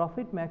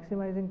 Profit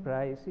maximizing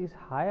price is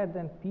higher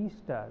than P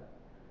star.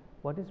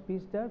 What is P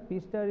star? P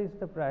star is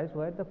the price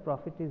where the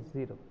profit is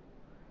 0,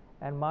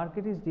 and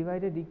market is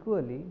divided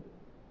equally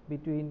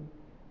between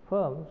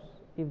firms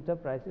if the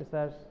prices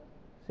are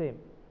same.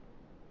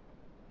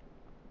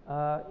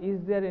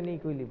 Is there any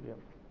equilibrium?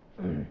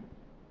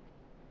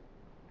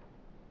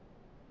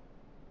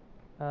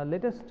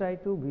 Let us try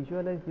to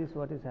visualize this,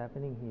 what is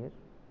happening here.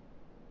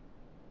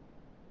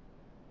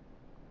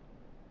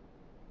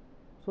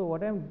 So,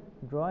 what I am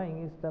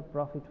drawing is the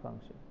profit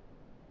function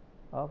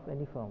of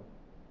any firm,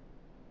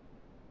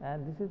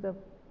 and this is the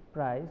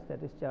price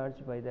that is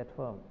charged by that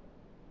firm.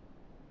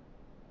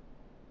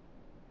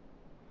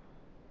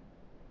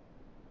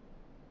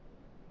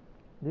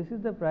 This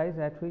is the price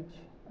at which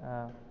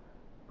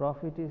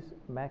profit is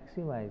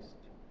maximized.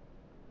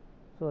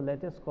 So,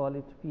 let us call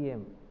it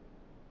PM,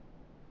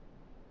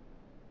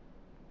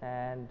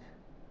 and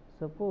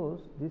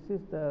suppose this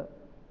is the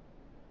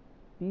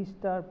P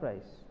star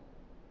price,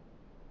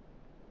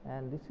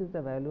 and this is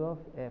the value of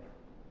F,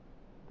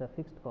 the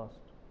fixed cost.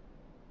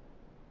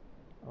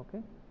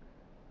 Okay,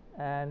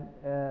 and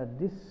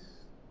this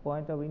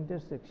point of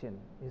intersection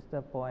is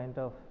the point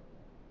of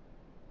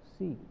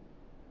C,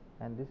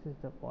 and this is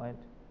the point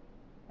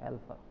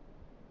alpha.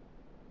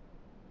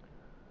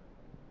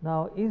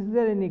 Now, is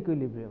there an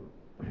equilibrium?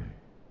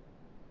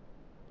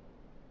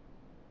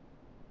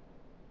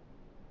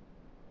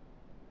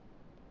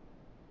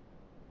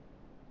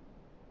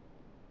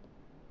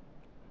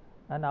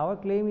 And our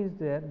claim is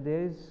that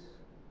there is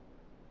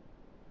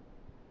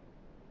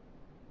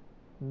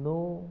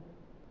no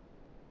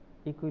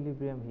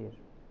equilibrium here.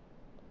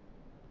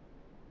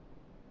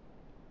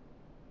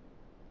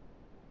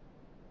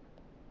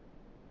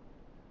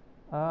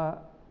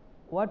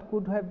 What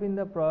could have been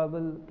the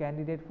probable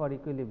candidate for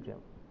equilibrium?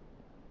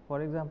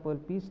 For example,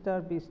 P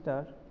star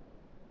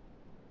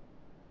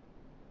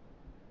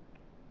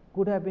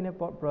could have been a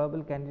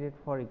probable candidate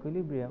for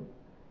equilibrium,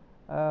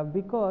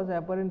 because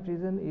apparent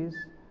reason is,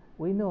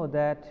 we know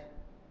that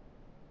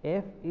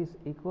F is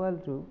equal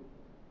to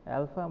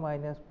alpha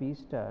minus P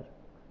star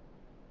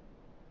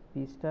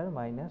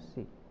minus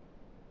C.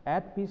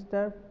 At P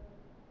star,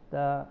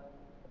 the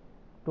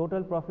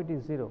total profit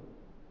is 0.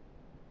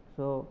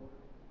 So,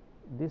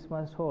 this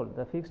must hold.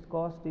 The fixed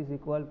cost is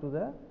equal to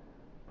the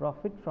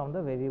profit from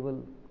the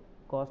variable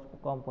cost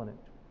component.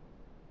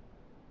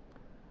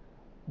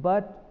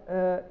 But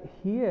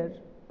here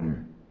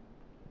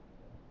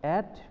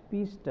at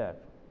P star,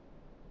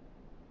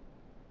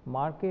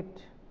 market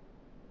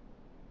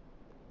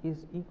is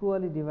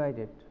equally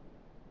divided.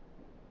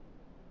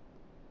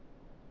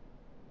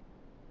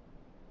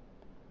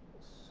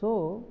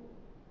 So,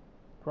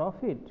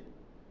 profit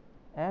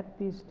at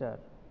P star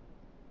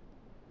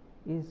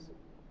is,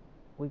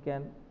 we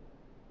can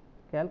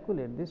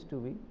calculate this to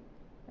be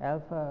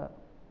alpha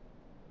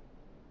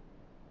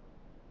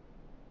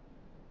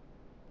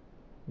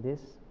this,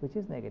 which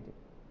is negative.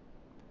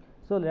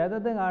 So, rather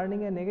than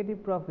earning a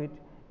negative profit,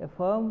 a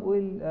firm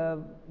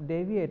will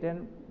deviate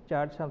and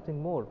charge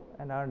something more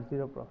and earn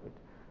 0 profit.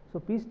 So,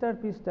 P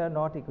star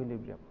not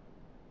equilibrium.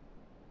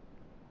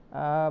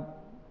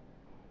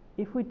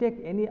 If we take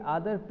any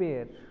other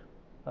pair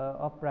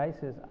of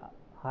prices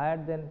higher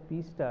than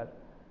P star,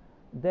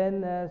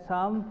 then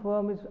some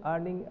firm is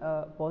earning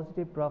a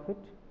positive profit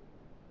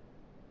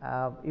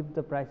if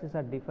the prices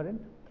are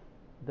different.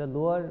 The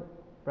lower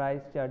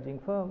price charging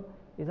firm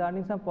is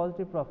earning some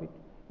positive profit.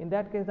 In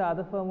that case, the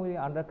other firm will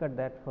undercut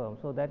that firm.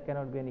 So, that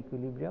cannot be an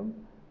equilibrium.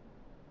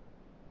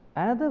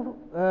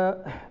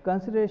 Another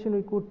consideration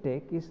we could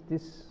take is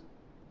this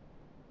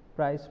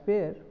price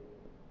pair,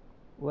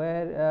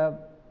 where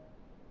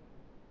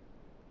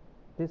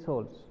this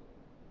holds.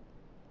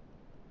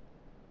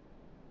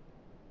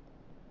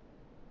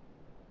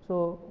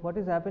 So, what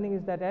is happening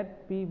is that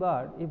at P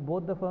bar, if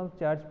both the firms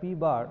charge P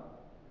bar,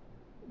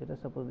 let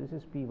us suppose this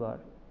is P bar,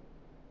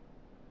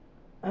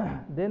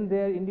 then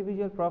their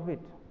individual profit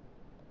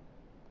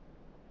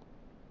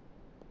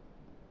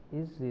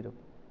is 0.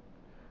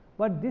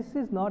 But this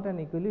is not an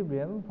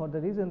equilibrium, for the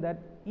reason that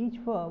each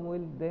firm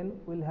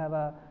will have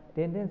a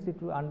tendency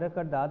to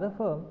undercut the other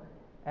firm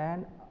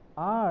and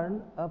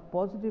earn a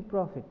positive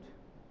profit.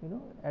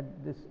 At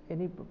this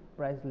any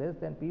price less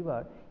than P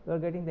bar, you are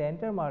getting the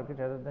entire market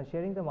rather than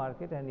sharing the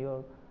market, and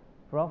your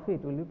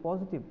profit will be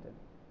positive then.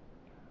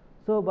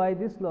 So, by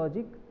this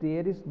logic,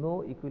 there is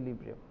no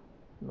equilibrium,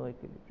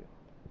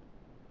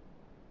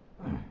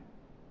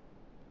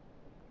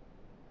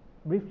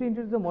 Briefly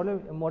introduce the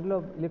model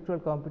of electoral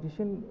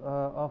competition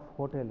of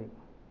hoteling.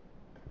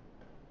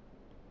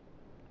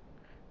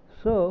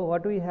 So,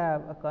 what we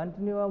have, a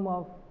continuum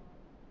of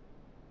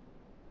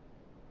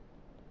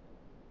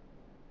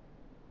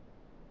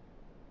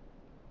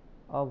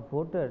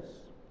voters'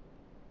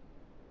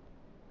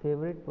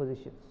 favorite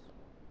positions,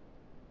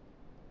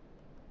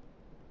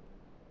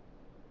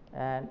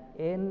 and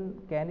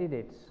n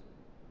candidates,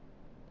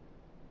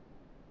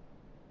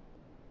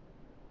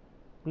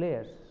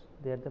 players,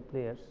 they are the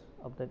players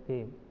of the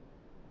game,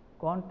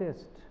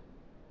 contest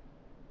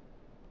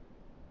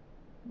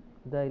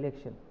the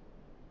election.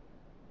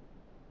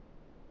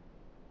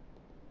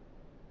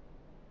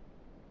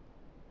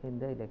 In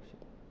the election,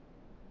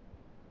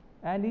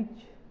 and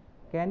each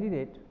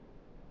candidate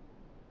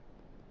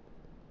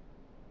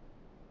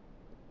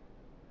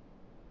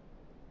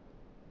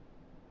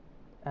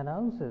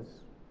announces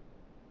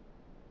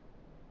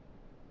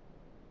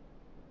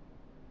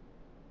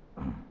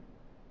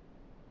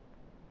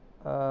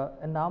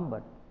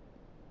number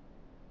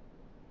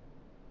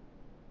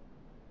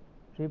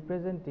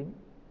representing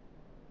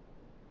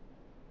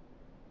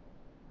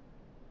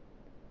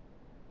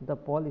the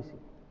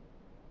policy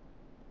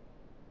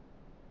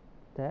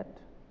that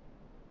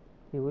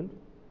he will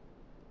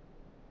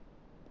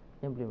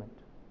implement.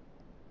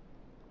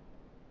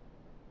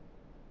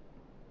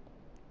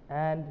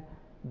 And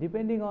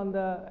depending on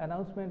the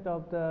announcement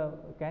of the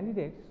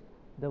candidates,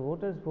 the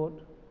voters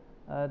vote.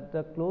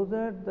 The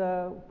closer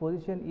the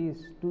position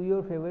is to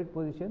your favorite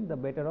position, the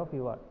better off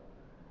you are.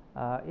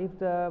 If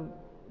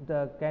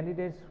the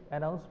candidate's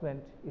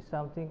announcement is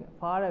something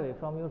far away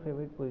from your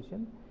favorite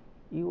position,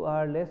 you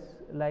are less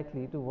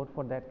likely to vote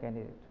for that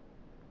candidate.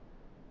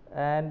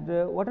 And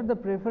what are the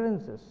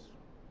preferences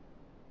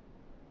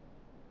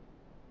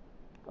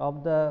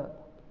of the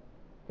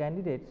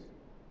candidates?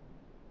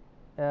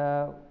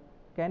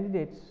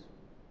 Candidates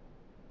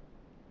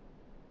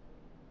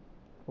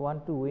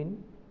want to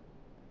win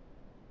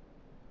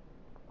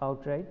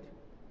outright.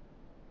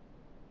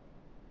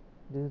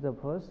 This is the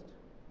first.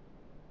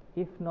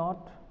 If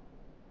not,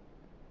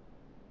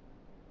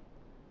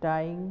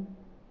 tying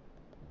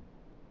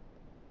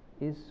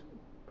is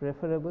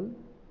preferable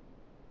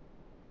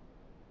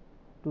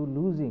to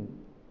losing.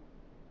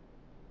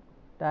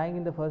 Tying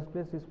in the first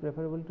place is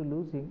preferable to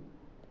losing.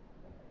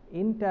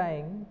 In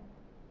tying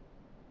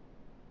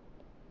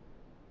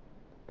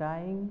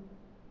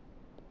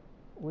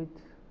with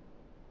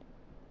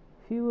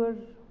fewer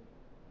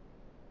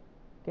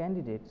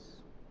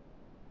candidates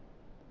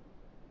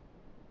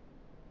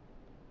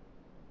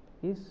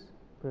is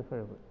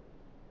preferable.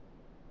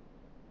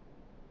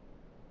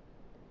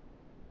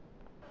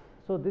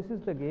 So, this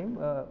is the game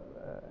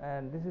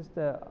and this is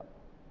the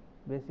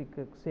basic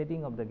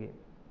setting of the game.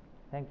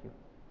 Thank you.